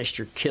banished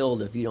or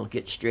killed if you don't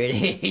get straight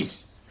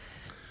A's.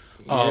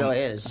 It really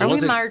is. Are we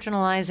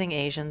marginalizing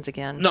Asians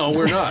again? No,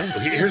 we're not.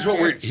 Here's what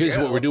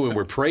we're doing.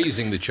 We're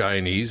praising the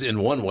Chinese in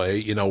one way.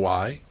 You know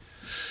why?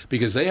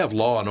 Because they have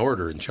law and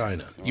order in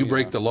China. You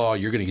break the law,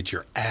 you're going to get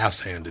your ass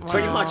handed to you.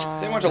 Pretty much.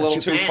 They went a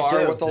little too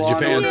far with the law and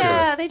Japan order. too.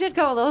 Yeah, they did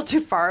go a little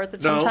too far with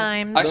it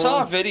sometimes. I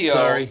saw a video.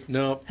 Sorry,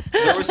 no.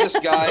 There was this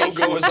guy. Don't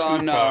go he was too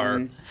on.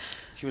 far.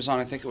 He was on.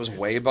 I think it was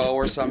Weibo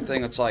or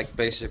something. It's like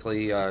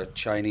basically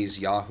Chinese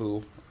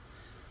Yahoo,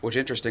 which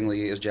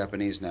interestingly is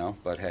Japanese now.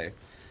 But hey,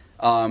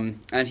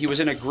 and he was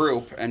in a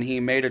group, and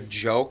he made a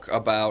joke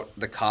about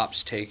the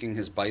cops taking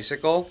his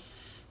bicycle.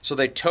 So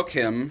they took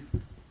him,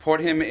 put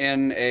him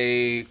in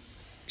a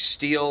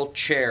steel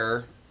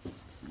chair,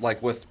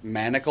 like with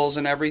manacles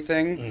and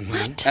everything,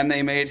 and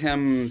they made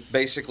him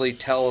basically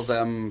tell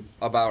them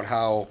about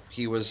how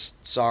he was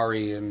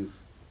sorry and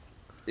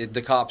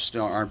the cops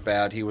aren't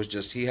bad.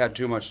 He had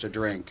too much to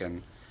drink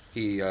and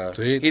he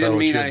didn't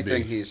mean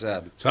anything he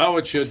said. That's how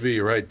it should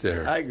be, right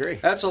there. I agree.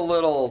 That's a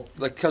little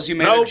because you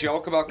made a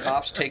joke about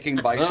cops taking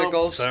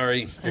bicycles.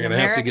 Sorry, you're In gonna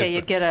have to America,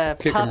 you get a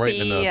kick 'em right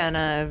in the puppy nuts. and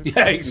a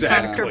Yeah,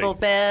 exactly. comfortable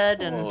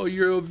bed, and Oh,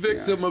 you're a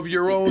victim of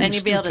your own and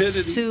you'd be able to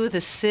stupidity. sue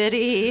the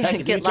city Heck,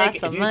 and if get you lots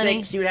take, of if you money.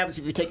 take, see what happens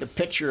if you take a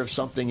picture of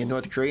something in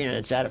North Korea and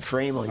it's out of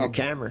frame on your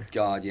camera.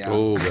 God, yeah.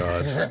 Oh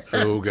God.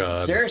 Oh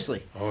God.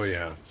 Seriously. Oh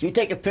yeah. If you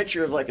take a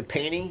picture of like a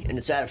painting and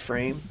it's out of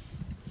frame,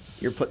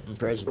 you're put in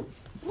prison.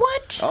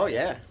 What? Oh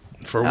yeah.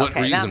 For what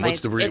reason?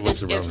 What's the problem?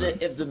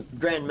 If the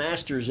Grand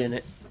Master's in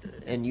it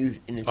and you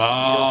Oh,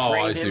 don't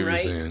frame I see him what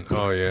right, you're saying.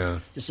 Oh yeah.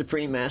 the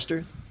Supreme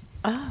Master.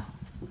 Oh.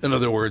 In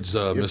other words,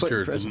 You're put in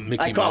Mr. prison.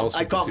 Mickey I call Mouse. him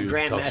with the two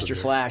Grandmaster tufts of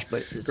Flash,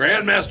 but hair.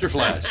 Grandmaster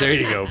Flash. There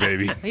you go,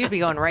 baby. You'd be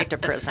going right to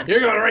prison. You're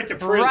going right to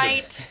prison.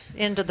 Right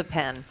into the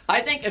pen.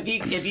 I think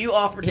if you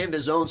offered him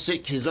his own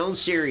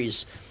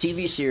series,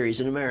 TV series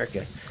in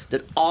America,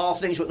 that all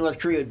things with North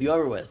Korea would be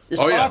over with.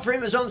 Just offer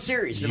him his own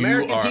series, an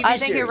American TV series. I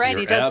think you're right.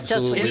 He just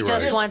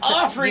Just wants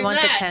offer him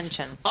that.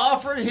 attention.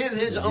 Offer him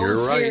his own You're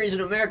right. series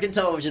in American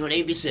television on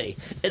ABC.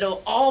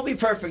 It'll all be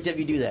perfect if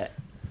you do that.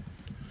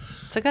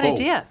 It's a good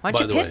idea. Why by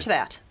don't you the pitch way.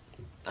 that?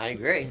 I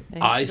agree.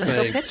 Let's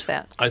go pitch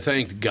that. I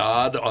thanked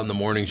God on the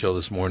morning show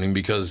this morning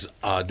because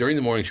during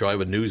the morning show I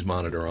have a news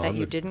monitor on. That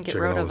you didn't get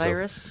checking all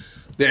this stuff. rotavirus?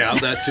 Yeah,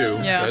 that too.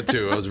 Yeah. That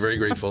too. I was very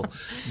grateful.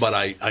 But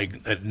I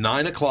at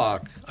 9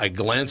 o'clock, I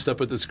glanced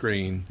up at the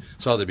screen,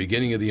 saw the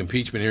beginning of the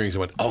impeachment hearings, and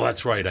went, "Oh,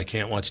 that's right. I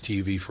can't watch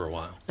TV for a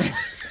while."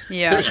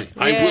 Yeah. Seriously,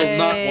 I will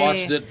not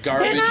watch that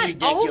garbage. It's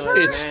not over?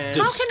 It's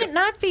How can it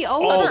not be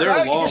over? Oh,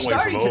 they're a long It's way from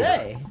starting over.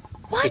 today.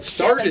 What? It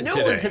started the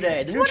new one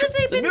today. today. What have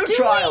they been new doing?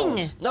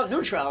 trials. No,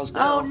 new trials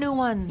now. Oh, new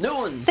ones. New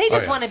ones. They Oh,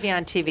 just yeah. want to be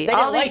on TV. They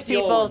All don't these like the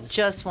old people ones.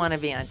 just want to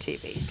be on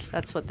TV.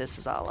 That's what this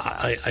is all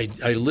about.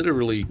 I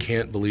literally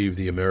can't believe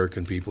the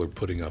American people are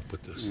putting up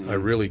with this. I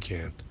really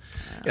can't.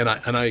 And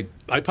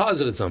I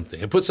posited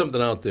something. I put something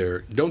out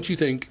there. Don't you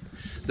think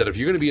that if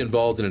you're going to be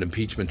involved in an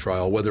impeachment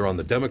trial, whether on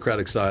the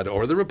Democratic side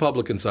or the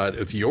Republican side,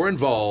 if you're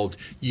involved,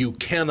 you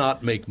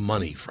cannot make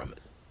money from it.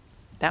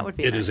 That would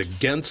be It nice. is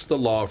against the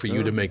law for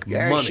you to make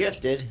Gary money.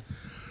 Schiff did.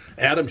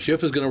 Adam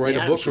Schiff is going to write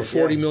a book for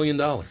 $40 million.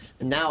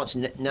 And now it's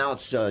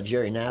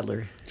Jerry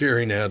Nadler.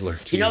 Jerry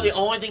Nadler. You know the Jesus.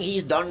 only thing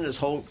he's done in his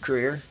whole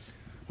career?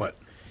 What?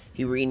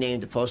 He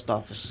renamed the post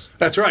office.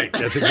 That's right.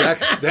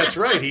 That's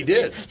right. He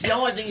did. It's the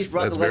only thing he's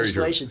brought That's to very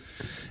true. legislation.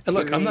 And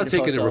look, I'm not the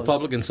taking post the office.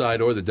 Republican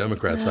side or the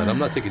Democrat side. I'm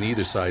not taking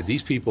either side.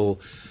 These people,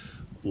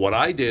 what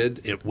I did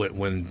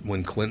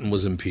when Clinton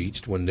was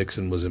impeached, when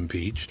Nixon was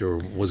impeached, or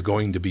was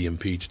going to be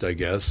impeached, I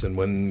guess, and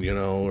when,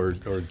 or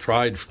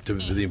tried to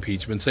do the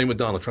impeachment, same with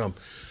Donald Trump,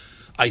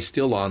 I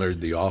still honored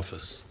the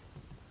office.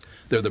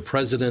 They're the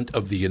president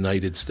of the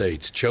United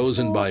States,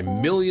 chosen by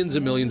millions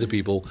and millions of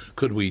people.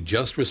 Could we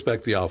just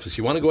respect the office?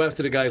 You want to go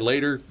after the guy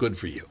later? Good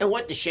for you. And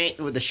the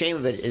shame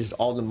of it is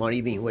all the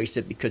money being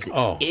wasted because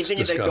even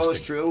if it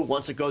goes through,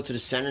 once it goes to the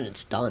Senate,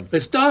 it's done.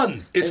 It's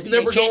done. It's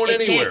never going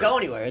anywhere. It can't go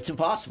anywhere. It's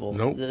impossible.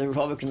 Nope. The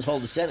Republicans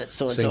hold the Senate,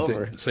 so it's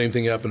over. Same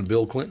thing happened to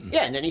Bill Clinton.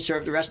 Yeah, and then he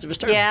served the rest of his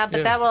term. Yeah,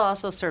 but that will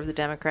also serve the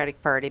Democratic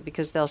Party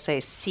because they'll say,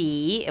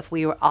 see, if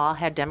we all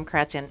had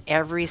Democrats in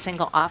every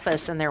single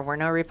office and there were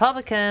no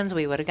Republicans,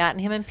 we would have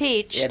gotten him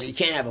impeached. Yeah, but you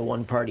can't have a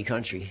one-party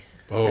country.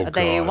 Oh,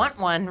 They God. want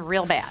one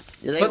real bad.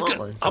 Yeah, they want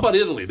one. How about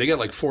Italy? They got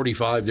like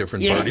 45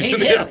 different Yeah, parties they in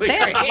do. Italy.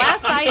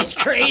 It's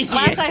crazy.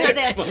 Last I heard,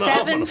 they had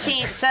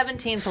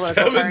 17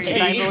 political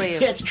parties, I believe.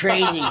 It's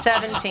crazy.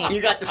 17.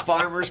 You got the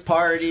Farmers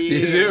Party You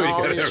do. and You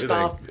all got this everything.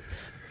 stuff.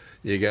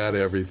 You got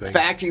everything.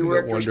 Factory Isn't that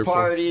Workers wonderful?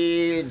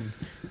 Party. And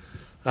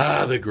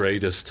The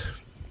greatest.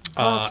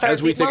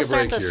 As we take we'll a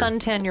break start the here.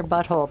 suntan your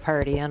butthole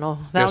party, and that'll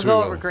Yes, we go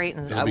will. over great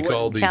in It'll be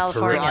called the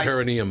California.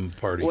 Perineum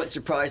Party. What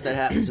surprise that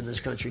happens in this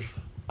country?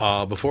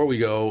 Before we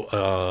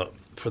go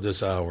for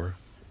this hour,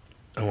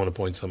 I want to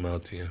point something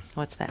out to you.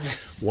 What's that?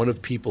 One of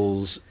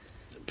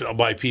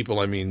by people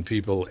I mean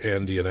people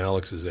Andy and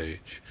Alex's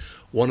age,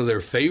 one of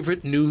their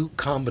favorite new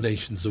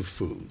combinations of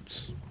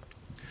foods,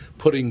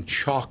 putting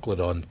chocolate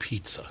on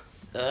pizza.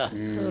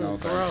 No,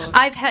 thanks.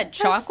 I've had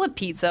chocolate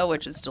pizza,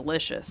 which is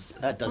delicious.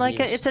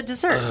 It's a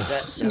dessert.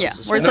 Yeah,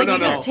 where it's you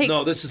just take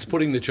No, this is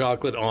putting the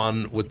chocolate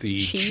on with the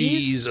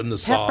cheese and the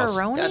sauce.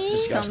 Pepperoni? That's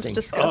disgusting.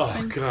 Sounds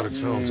disgusting. Oh, God, it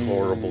sounds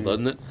horrible,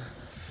 doesn't it?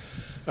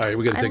 All right,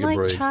 we got to take I like a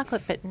break.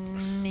 chocolate, but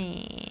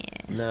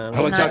No, I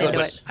like not chocolate, into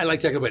but it. I like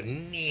chocolate, but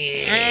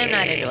I'm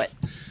not into it.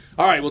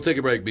 All right, we'll take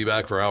a break. Be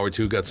back for hour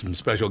two. Got some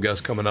special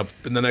guests coming up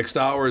in the next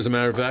hour, as a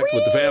matter of fact,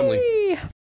 with the family.